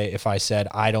want to say, if I said,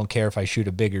 I don't care if I shoot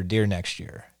a bigger deer next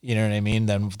year, you know what I mean,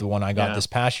 than the one I got this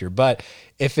past year. But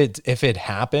if it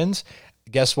happens,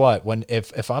 guess what?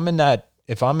 If I'm in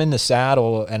the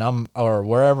saddle and or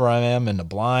wherever I am in the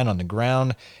blind on the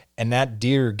ground, and that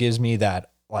deer gives me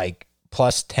that like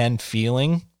 +10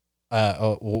 feeling,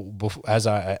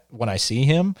 when I see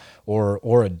him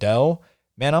or a doe,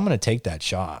 man, I'm going to take that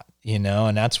shot. You know,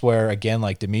 and that's where, again,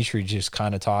 like Dimitri just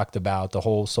kind of talked about the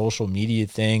whole social media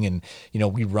thing. And, you know,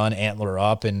 we run Antler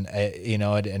Up, and, you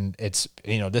know, and it's,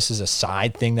 you know, this is a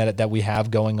side thing that we have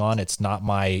going on. It's not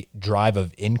my drive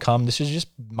of income. This is just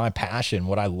my passion,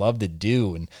 what I love to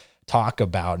do and talk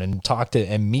about and talk to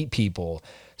and meet people.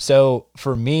 So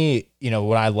for me, you know,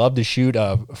 would I love to shoot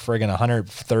a friggin'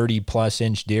 130+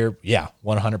 inch deer? Yeah,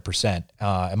 100%.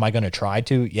 Am I going to try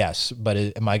to? Yes. But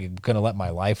am I going to let my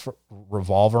life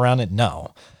revolve around it?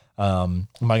 No. Am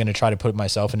I going to try to put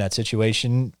myself in that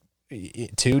situation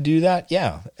to do that?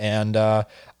 Yeah. And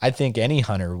I think any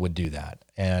hunter would do that.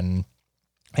 And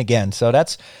again, so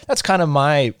that's kind of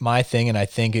my thing. And I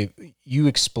think you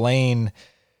explain,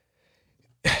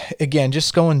 again,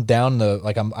 just going down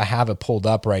I have it pulled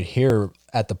up right here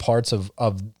at the parts of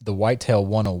the Whitetail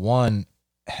 101,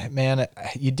 man,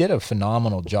 you did a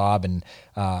phenomenal job. And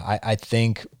I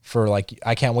think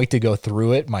I can't wait to go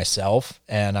through it myself.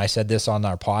 And I said this on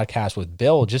our podcast with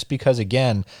Bill, just because,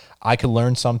 again, I could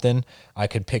learn something, I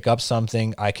could pick up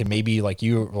something, I could maybe, like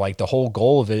the whole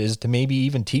goal of it is to maybe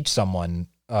even teach someone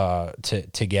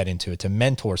to get into it, to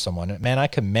mentor someone. Man, I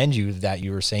commend you that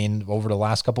you were saying over the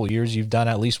last couple of years, you've done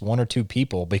at least 1 or 2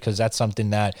 people, because that's something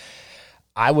that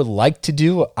I would like to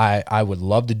do. I would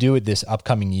love to do it this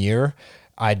upcoming year.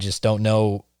 I just don't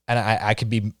know. And I could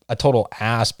be a total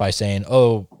ass by saying,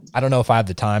 oh, I don't know if I have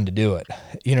the time to do it.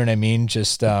 You know what I mean?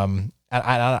 Just, I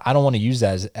don't want to use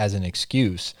that as an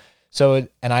excuse. So,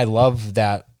 and I love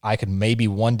that I could maybe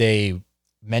one day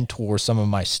mentor some of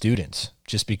my students,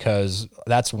 just because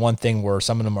that's one thing where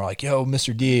some of them are like, yo,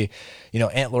 Mr. D, you know,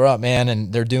 Antler Up, man.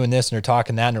 And they're doing this and they're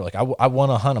talking that. And they're like, I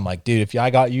want to hunt. I'm like, dude, if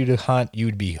I got you to hunt,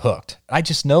 you'd be hooked. I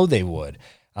just know they would.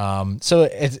 So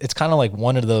it's kind of like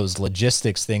one of those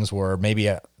logistics things where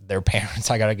maybe their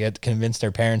parents, I got to convince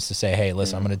their parents to say, hey,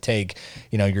 listen, I'm going to take,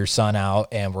 you know, your son out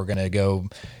and we're going to go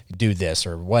do this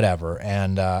or whatever.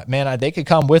 And, man, they could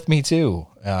come with me too.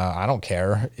 I don't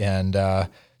care. And,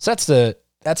 so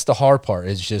that's the hard part,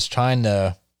 is just trying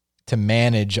to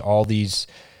manage all these,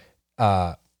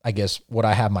 I guess what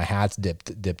I have my hats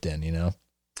dipped in, you know?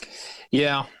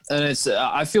 Yeah. And it's,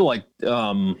 I feel like,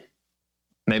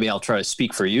 maybe I'll try to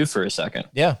speak for you for a second.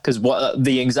 Yeah. Cause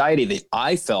the anxiety that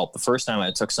I felt the first time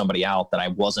I took somebody out that I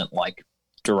wasn't like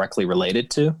directly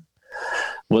related to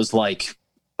was like,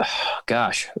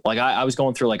 gosh, like I was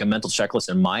going through like a mental checklist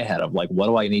in my head of like, what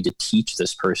do I need to teach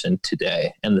this person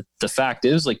today? And the fact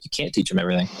is, like, you can't teach them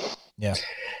everything. Yeah.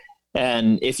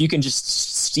 And if you can just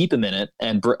steep them in it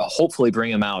and hopefully bring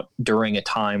them out during a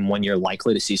time when you're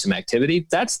likely to see some activity,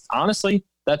 that's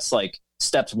like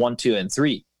steps 1, 2, and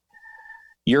 3.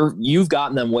 You've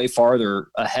gotten them way farther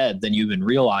ahead than you even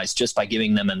realized just by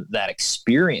giving them that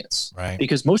experience. Right.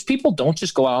 Because most people don't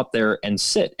just go out there and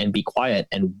sit and be quiet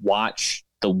and watch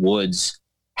the woods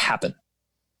happen.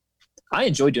 I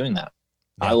enjoy doing that.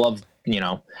 Yeah. I love,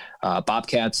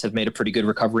 bobcats have made a pretty good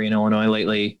recovery in Illinois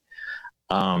lately.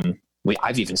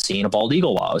 I've even seen a bald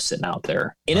eagle while I was sitting out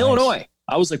there in Illinois.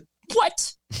 I was like,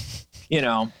 what?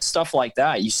 Stuff like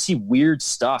that. You see weird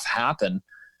stuff happen.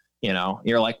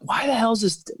 You're like, why the hell is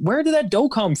this? Where did that doe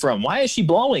come from? Why is she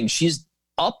blowing? She's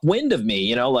upwind of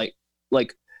me,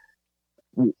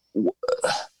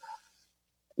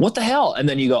 what the hell? And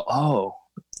then you go, oh,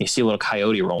 you see a little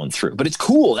coyote rolling through, but it's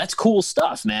cool. That's cool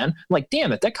stuff, man. I'm like,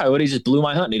 damn it. That coyote just blew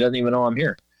my hunt. And he doesn't even know I'm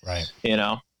here. Right.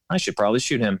 I should probably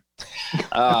shoot him.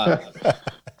 And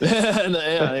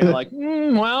they're like,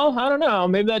 well, I don't know.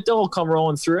 Maybe that doe will come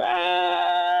rolling through.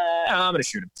 I'm going to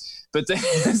shoot him. But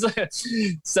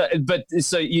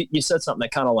so you said something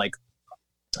that kind of like,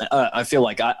 I feel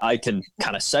like I can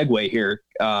kind of segue here.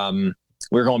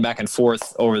 We're going back and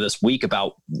forth over this week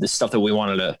about the stuff that we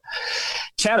wanted to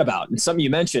chat about. And something you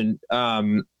mentioned,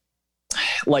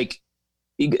 like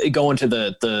go into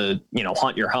the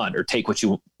hunt your hunt or take what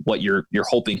you're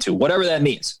hoping to, whatever that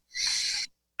means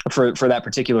for that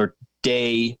particular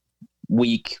day,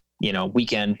 week,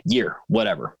 weekend, year,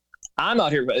 whatever. I'm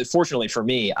out here. Fortunately for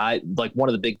me, I like one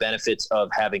of the big benefits of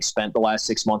having spent the last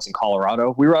 6 months in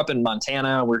Colorado. We were up in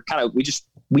Montana.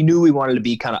 We knew we wanted to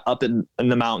be kind of up in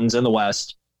the mountains in the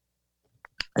West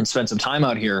and spend some time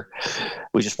out here.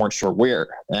 We just weren't sure where.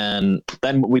 And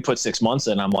then we put 6 months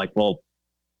in. I'm like, well,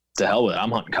 to hell with it.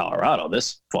 I'm hunting Colorado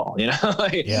this fall.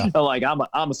 Like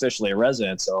I'm officially a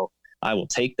resident, so I will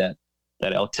take that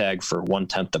elk tag for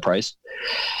 1/10 the price.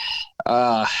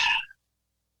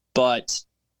 But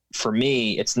for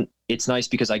me, it's nice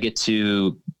because I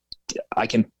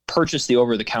can purchase the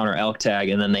over-the-counter elk tag,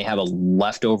 and then they have a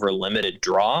leftover limited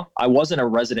draw. I wasn't a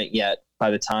resident yet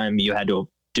by the time you had to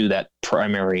do that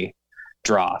primary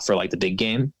draw for like the big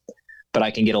game, but I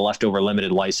can get a leftover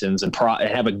limited license and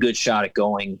have a good shot at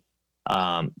going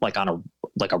like on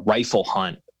a rifle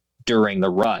hunt during the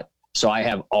rut. So I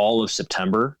have all of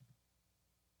September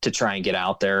to try and get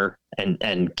out there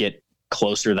and get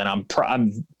closer than I'm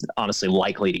honestly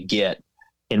likely to get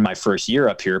in my first year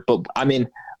up here. But I mean,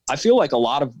 I feel like a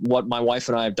lot of what my wife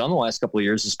and I have done the last couple of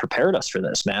years has prepared us for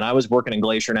this, man. I was working in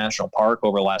Glacier National Park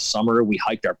over last summer. We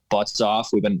hiked our butts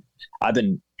off. I've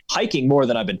been hiking more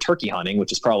than I've been turkey hunting,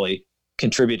 which has probably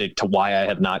contributed to why I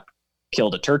have not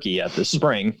killed a turkey yet this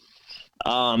spring.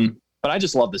 But I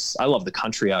just love this. I love the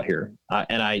country out here.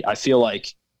 And I feel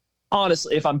like,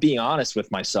 honestly, if I'm being honest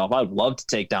with myself, I would love to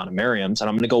take down a Merriam's, and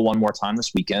I'm going to go one more time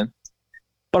this weekend,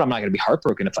 but I'm not going to be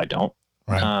heartbroken if I don't.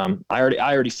 Right. I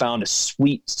already found a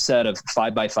sweet set of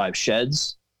 5x5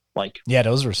 sheds. Yeah,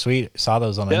 those were sweet. Saw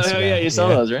those on Instagram. Yeah, you saw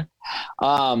those, right?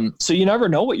 So you never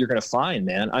know what you're going to find,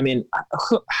 man. I mean,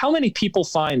 how many people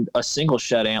find a single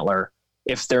shed antler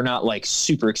if they're not like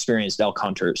super experienced elk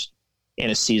hunters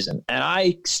in a season? And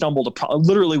I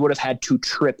literally would have had to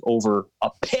trip over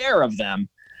a pair of them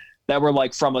that were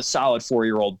like from a solid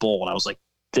 4-year-old bull. And I was like,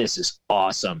 this is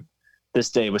awesome.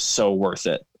 This day was so worth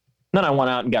it. Then I went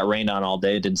out and got rained on all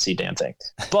day. Didn't see a damn thing.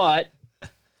 But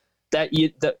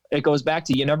it goes back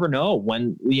to, you never know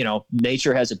when,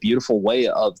 nature has a beautiful way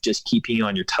of just keeping you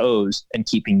on your toes and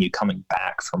keeping you coming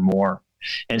back for more.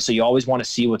 And so you always want to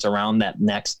see what's around that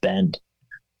next bend,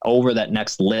 over that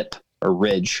next lip or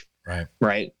ridge.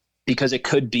 Right. Because it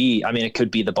could be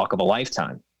the buck of a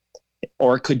lifetime,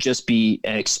 or it could just be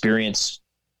an experience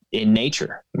in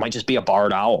nature. It might just be a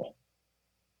barred owl,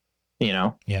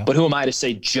 Yeah. But who am I to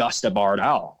say just a barred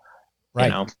owl?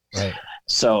 Right. Right.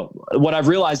 So what I've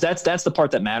realized, that's the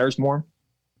part that matters more.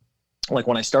 Like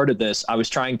when I started this, I was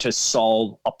trying to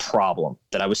solve a problem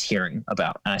that I was hearing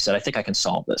about. And I said, I think I can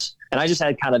solve this. And I just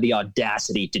had kind of the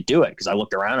audacity to do it because I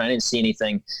looked around and I didn't see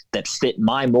anything that fit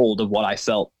my mold of what I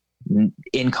felt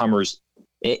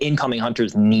incoming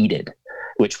hunters needed,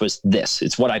 which was this.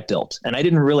 It's what I built. And I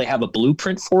didn't really have a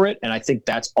blueprint for it. And I think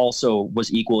that's also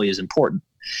was equally as important.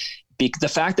 The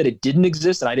fact that it didn't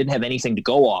exist and I didn't have anything to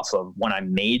go off of when I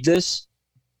made this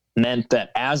meant that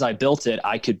as I built it,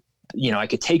 I could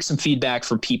take some feedback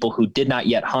from people who did not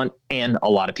yet hunt and a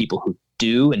lot of people who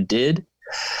do and did.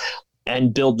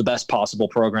 and build the best possible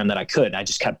program that I could. I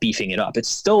just kept beefing it up. It's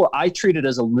still, I treat it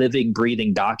as a living,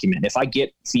 breathing document. If I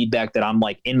get feedback that I'm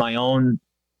like in my own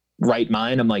right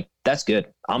mind, I'm like, that's good.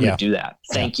 I'm going to do that.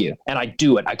 Thank you. And I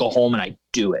do it. I go home and I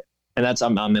do it. And that's,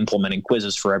 I'm implementing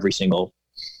quizzes for every single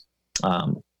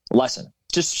lesson,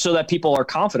 just so that people are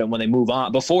confident when they move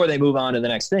on, before they move on to the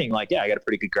next thing. Like, yeah, I got a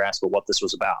pretty good grasp of what this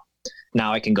was about.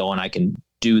 Now I can go and I can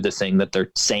do the thing that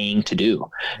they're saying to do.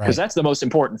 Because that's the most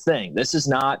important thing. This is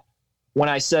not, when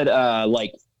I said,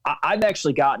 like, I've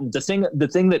actually gotten the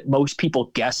thing that most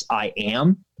people guess I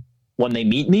am when they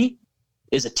meet me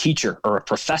is a teacher or a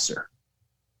professor.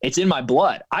 It's in my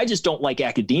blood. I just don't like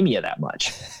academia that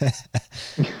much.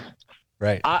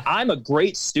 Right. I'm a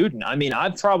great student. I mean,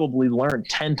 I've probably learned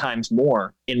 10 times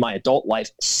more in my adult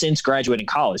life since graduating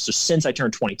college. So since I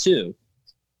turned 22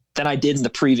 than I did in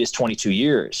the previous 22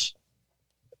 years.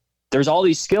 There's all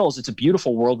these skills. It's a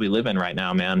beautiful world we live in right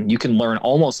now, man. You can learn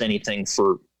almost anything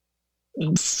for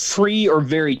free or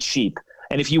very cheap.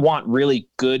 And if you want really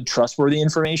good, trustworthy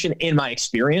information, in my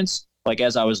experience, like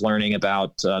as I was learning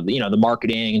about, the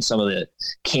marketing and some of the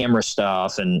camera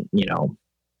stuff and,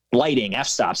 lighting,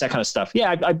 f-stops, that kind of stuff.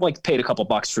 Yeah, I'd like paid a couple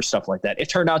bucks for stuff like that. It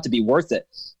turned out to be worth it,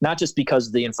 not just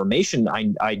because the information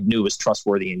I knew was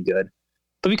trustworthy and good,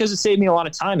 but because it saved me a lot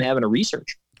of time having to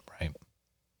research. Right.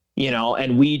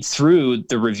 And weed through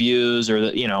the reviews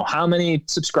or how many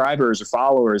subscribers or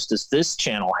followers does this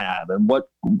channel have, and what,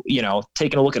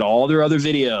 taking a look at all their other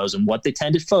videos and what they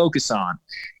tend to focus on.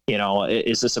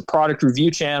 Is this a product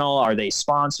review channel? Are they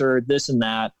sponsored? This and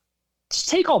that. Just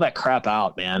take all that crap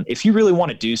out, man. If you really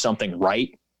want to do something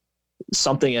right,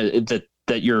 something that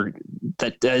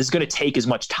is going to take as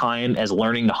much time as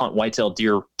learning to hunt whitetail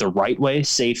deer the right way,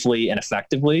 safely and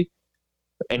effectively,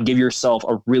 and give yourself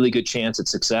a really good chance at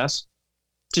success,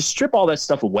 just strip all that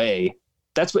stuff away.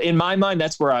 That's what, in my mind,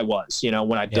 that's where I was,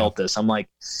 when I built this. I'm like,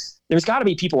 there's got to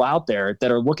be people out there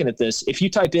that are looking at this. If you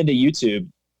type into YouTube,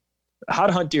 how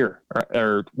to hunt deer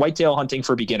or whitetail hunting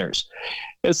for beginners,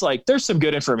 it's like, there's some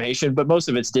good information, but most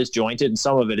of it's disjointed and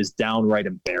some of it is downright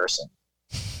embarrassing.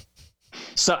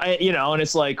 So, and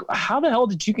it's like, how the hell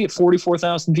did you get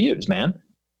 44,000 views, man?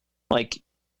 Like,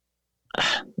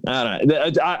 I don't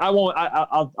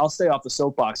know. I'll stay off the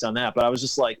soapbox on that, but I was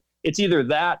just like, it's either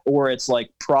that or it's like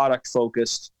product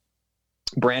focused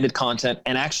branded content.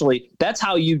 And actually that's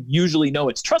how you usually know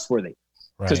it's trustworthy.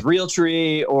 Because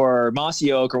Realtree or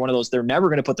Mossy Oak or one of those, they're never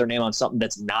going to put their name on something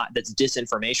that's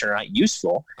disinformation or not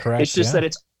useful. Correct. It's just that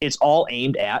it's all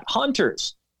aimed at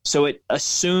hunters. So it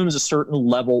assumes a certain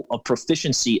level of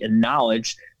proficiency and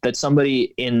knowledge that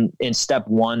somebody in step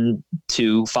 1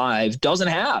 to 5 doesn't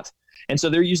have. And so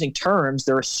they're using terms.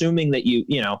 They're assuming that you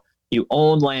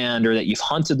own land, or that you've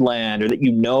hunted land, or that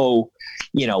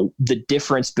the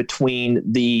difference between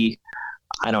the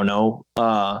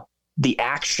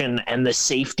action and the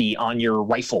safety on your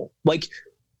rifle, like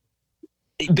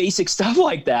basic stuff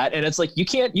like that. And it's like, you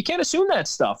can't assume that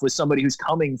stuff with somebody who's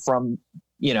coming from,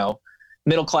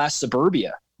 middle-class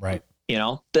suburbia. Right.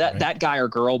 That guy or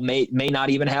girl may not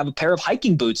even have a pair of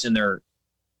hiking boots in their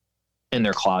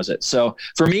closet. So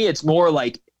for me, it's more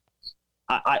like,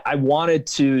 I wanted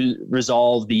to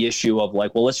resolve the issue of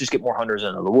like, well, let's just get more hunters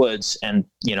into the woods. And,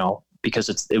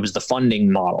 because it was the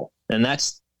funding model, and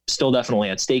that's still definitely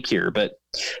at stake here. But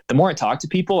the more I talk to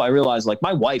people, I realize, like,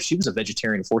 my wife, she was a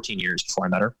vegetarian 14 years before I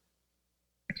met her.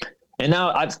 And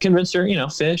now I've convinced her,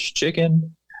 fish,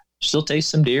 chicken, still taste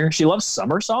some deer. She loves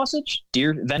summer sausage,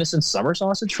 venison summer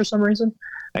sausage for some reason.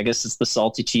 I guess it's the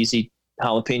salty, cheesy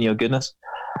jalapeno goodness.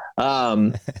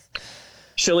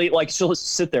 She'll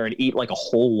sit there and eat like a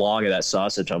whole log of that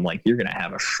sausage. I'm like, you're going to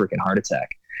have a freaking heart attack.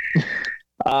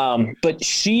 But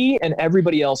she and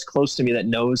everybody else close to me that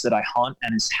knows that I hunt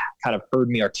and has kind of heard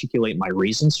me articulate my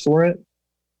reasons for it,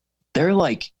 they're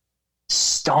like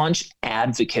staunch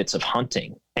advocates of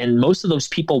hunting. And most of those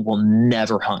people will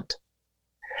never hunt.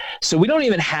 So we don't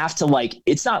even have to we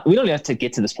don't even have to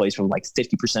get to this place where like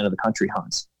 50% of the country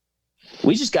hunts.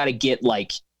 We just got to get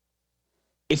like,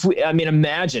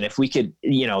 imagine if we could,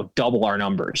 double our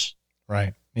numbers.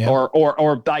 Right. Yeah.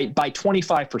 Or by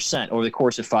 25% over the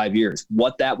course of 5 years,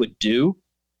 what that would do.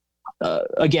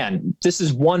 Again, this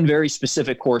is one very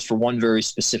specific course for one very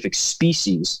specific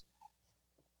species,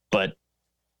 but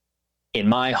in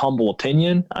my humble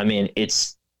opinion,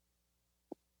 it's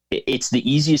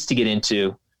the easiest to get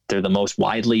into. They're the most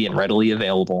widely and readily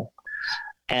available.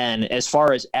 And as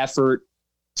far as effort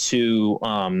to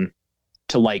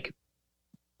like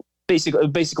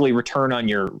basically return on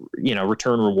your,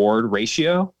 return reward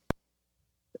ratio,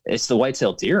 it's the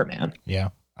whitetail deer, man. Yeah,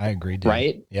 I agree. Dude.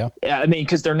 Right. Yeah.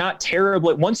 Because they're not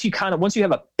terrible. Once you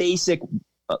have a basic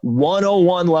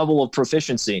 101 level of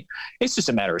proficiency. It's just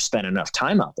a matter of spending enough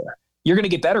time out there. You're going to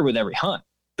get better with every hunt,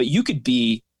 but you could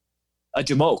be a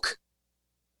jamoke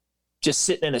just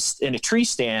sitting in a tree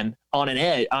stand on an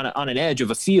edge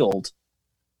of a field,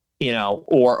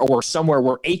 or somewhere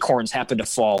where acorns happen to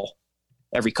fall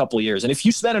every couple of years. And if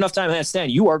you spend enough time in that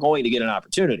stand, you are going to get an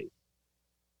opportunity.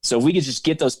 So if we could just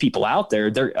get those people out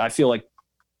there, I feel like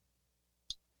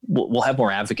we'll have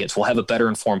more advocates. We'll have a better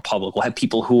informed public. We'll have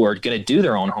people who are going to do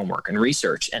their own homework and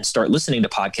research and start listening to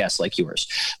podcasts like yours,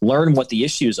 learn what the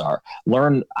issues are,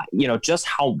 learn, just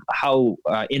how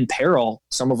in peril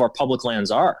some of our public lands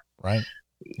are. Right.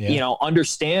 Yeah.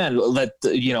 Understand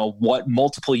that, what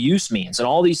multiple use means and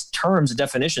all these terms and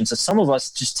definitions that some of us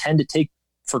just tend to take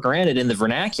for granted in the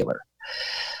vernacular,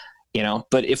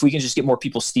 but if we can just get more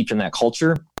people steeped in that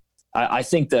culture, I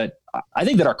think that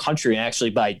our country,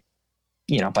 actually by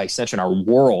extension, our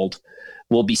world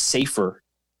will be safer.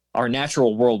 Our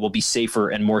natural world will be safer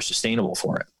and more sustainable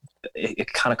for it.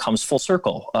 It kind of comes full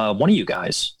circle. One of you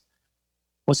guys,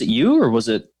 was it you or was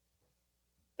it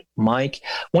Mike?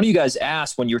 One of you guys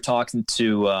asked when you were talking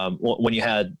to, when you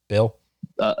had Bill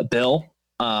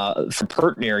from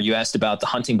Pertner, you asked about the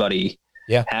Hunting Buddy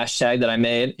hashtag that I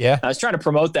made. Yeah. I was trying to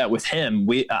promote that with him.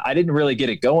 I didn't really get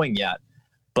it going yet,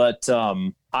 but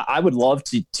I would love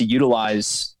to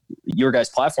utilize your guys'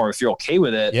 platform if you're okay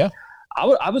with it. Yeah.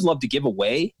 I would love to give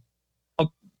away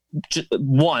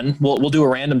one. We'll do a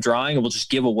random drawing and we'll just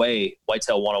give away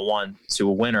Whitetail 101 to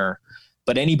a winner.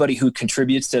 But anybody who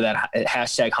contributes to that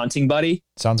hashtag Hunting Buddy,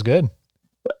 sounds good.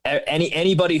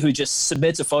 Anybody who just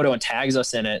submits a photo and tags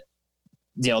us in it,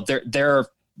 they're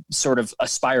sort of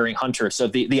aspiring hunters. So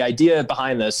the idea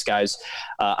behind this, guys,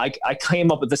 I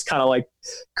came up with this kind of like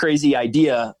crazy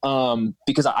idea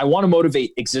because I want to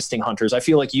motivate existing hunters. I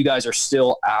feel like you guys are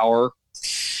still our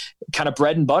kind of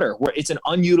bread and butter, where it's an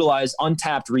unutilized,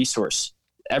 untapped resource.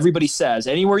 Everybody says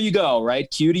anywhere you go, right?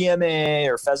 QDMA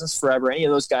or Pheasants Forever, any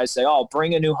of those guys say, oh,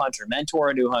 bring a new hunter, mentor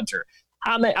a new hunter.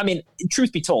 I mean,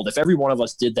 truth be told, if every one of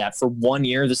us did that for 1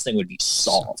 year, this thing would be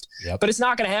solved. Yep. But it's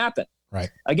not going to happen. Right.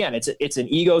 Again, it's an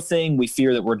ego thing. We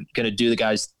fear that we're going to do the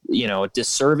guys, a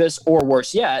disservice, or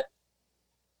worse yet,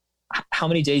 how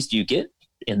many days do you get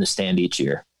in the stand each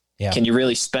year? Yeah. Can you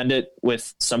really spend it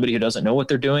with somebody who doesn't know what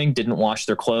they're doing, didn't wash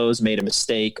their clothes, made a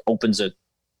mistake, opens a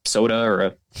soda or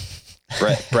a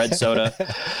bread soda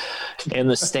in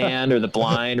the stand or the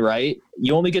blind, right?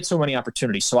 You only get so many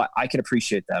opportunities. So I can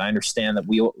appreciate that. I understand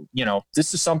that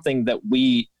this is something that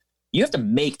you have to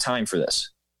make time for this,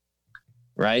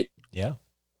 right? Yeah.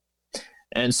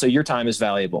 And so your time is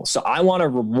valuable. So I want to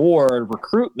reward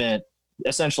recruitment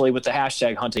essentially with the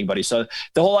hashtag Hunting Buddy. So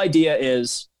the whole idea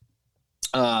is,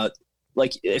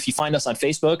 like if you find us on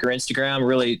Facebook or Instagram,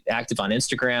 really active on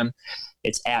Instagram,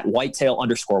 it's at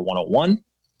whitetail_101.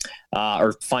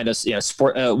 Or find us,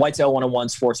 Whitetail 101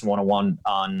 Sports 101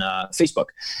 on Facebook.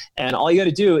 And all you got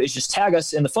to do is just tag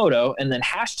us in the photo and then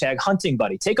hashtag Hunting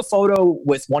Buddy. Take a photo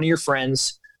with one of your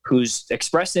friends who's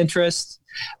expressed interest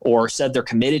or said they're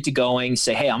committed to going.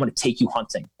 Say, hey, I'm going to take you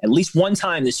hunting at least one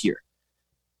time this year.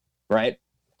 Right.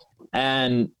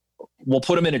 And we'll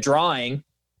put them in a drawing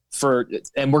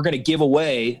and we're going to give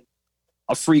away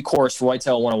a free course for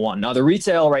Whitetail 101. Now the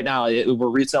retail right now, we're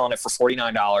retailing it for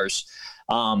 $49.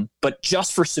 But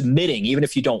just for submitting, even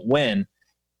if you don't win,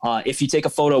 if you take a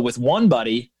photo with one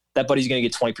buddy, that buddy's going to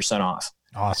get 20% off.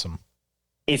 Awesome.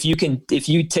 If you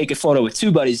take a photo with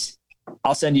two buddies,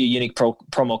 I'll send you a unique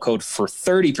promo code for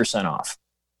 30% off,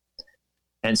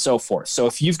 and so forth. So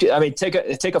if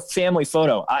take a family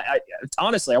photo. I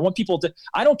honestly, I want people to.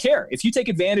 I don't care if you take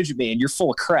advantage of me and you're full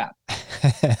of crap.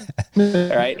 All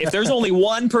right. If there's only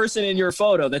one person in your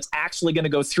photo that's actually going to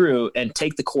go through and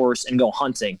take the course and go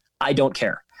hunting, I don't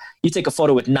care. You take a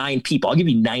photo with 9 people, I'll give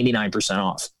you 99%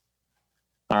 off.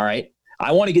 All right.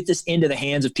 I want to get this into the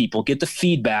hands of people, get the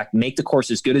feedback, make the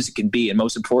course as good as it can be. And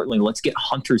most importantly, let's get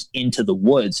hunters into the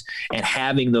woods and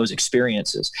having those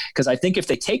experiences. Because I think if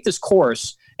they take this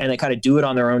course and they kind of do it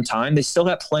on their own time, they still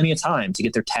got plenty of time to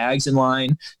get their tags in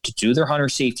line, to do their hunter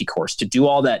safety course, to do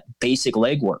all that basic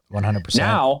legwork.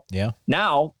 100%.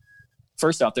 Now,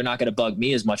 first off, they're not going to bug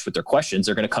me as much with their questions.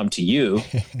 They're going to come to you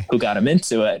who got them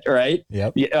into it. Right.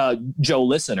 Yep. Joe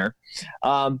listener.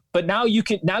 But now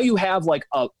you have like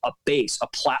a base, a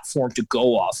platform to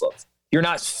go off of. You're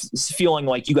not feeling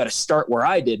like you got to start where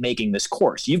I did making this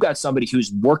course. You've got somebody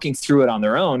who's working through it on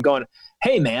their own going,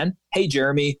 hey man, hey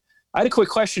Jeremy, I had a quick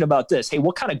question about this. Hey,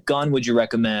 what kind of gun would you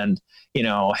recommend?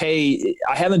 Hey,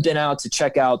 I haven't been out to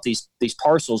check out these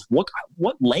parcels. What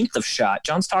length of shot?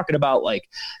 John's talking about like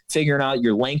figuring out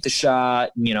your length of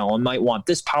shot. I might want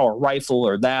this power rifle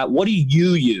or that. What do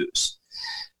you use?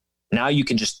 Now you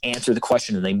can just answer the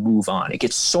question and they move on. It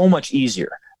gets so much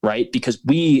easier, right? Because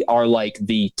we are like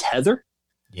the tether.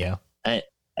 Yeah. And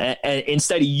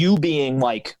instead of you being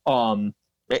like,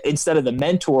 instead of the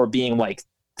mentor being like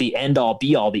the end all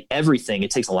be all, the everything,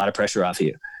 it takes a lot of pressure off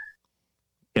you.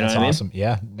 You know That's what I mean? awesome.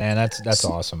 Yeah, man, that's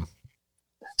awesome.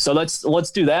 So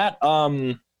let's do that.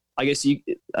 I guess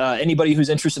anybody who's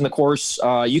interested in the course,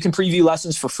 you can preview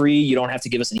lessons for free. You don't have to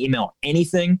give us an email,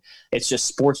 anything. It's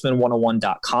just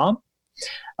sportsman101.com.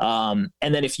 And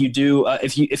then if you do,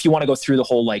 if you want to go through the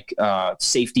whole like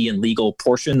safety and legal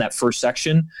portion, that first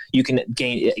section, you can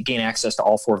gain access to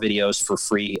all 4 videos for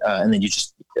free. And then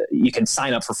you can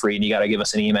sign up for free, and you got to give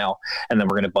us an email, and then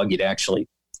we're going to bug you to actually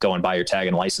go and buy your tag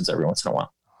and license every once in a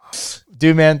while.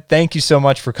 Dude, man, thank you so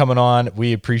much for coming on.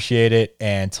 We appreciate it.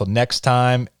 And until next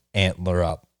time, Antler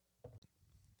up.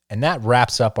 And that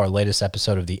wraps up our latest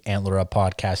episode of the Antler Up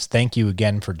podcast. Thank you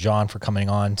again for John for coming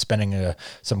on, spending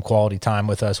some quality time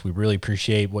with us. We really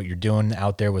appreciate what you're doing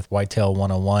out there with Whitetail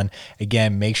 101.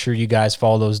 Again, make sure you guys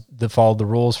follow the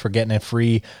rules for getting a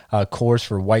free course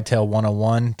for Whitetail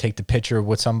 101. Take the picture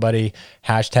with somebody,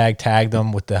 tag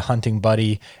them with the hunting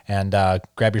buddy, and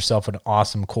grab yourself an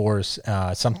awesome course.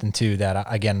 Something too that,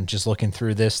 again, just looking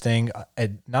through this thing,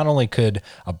 not only could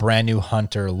a brand new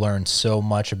hunter learn so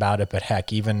much about it, but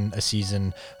heck, even a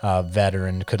seasoned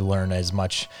veteran could learn as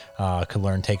much,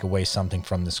 take away something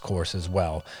from this course as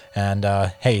well. And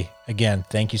hey, again,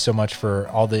 thank you so much for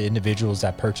all the individuals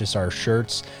that purchase our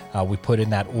shirts. We put in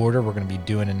that order. We're going to be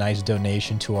doing a nice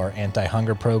donation to our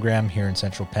anti-hunger program here in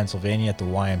central Pennsylvania at the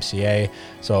YMCA.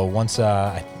 So once,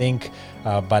 I think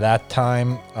by that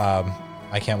time,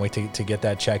 I can't wait to get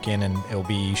that check in,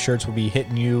 and shirts will be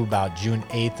hitting you about June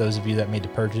 8th. Those of you that made the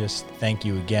purchase, thank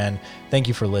you again. Thank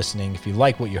you for listening. If you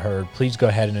like what you heard, please go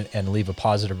ahead and leave a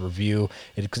positive review.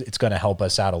 It's going to help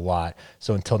us out a lot.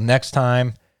 So until next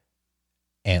time,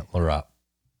 Antler up.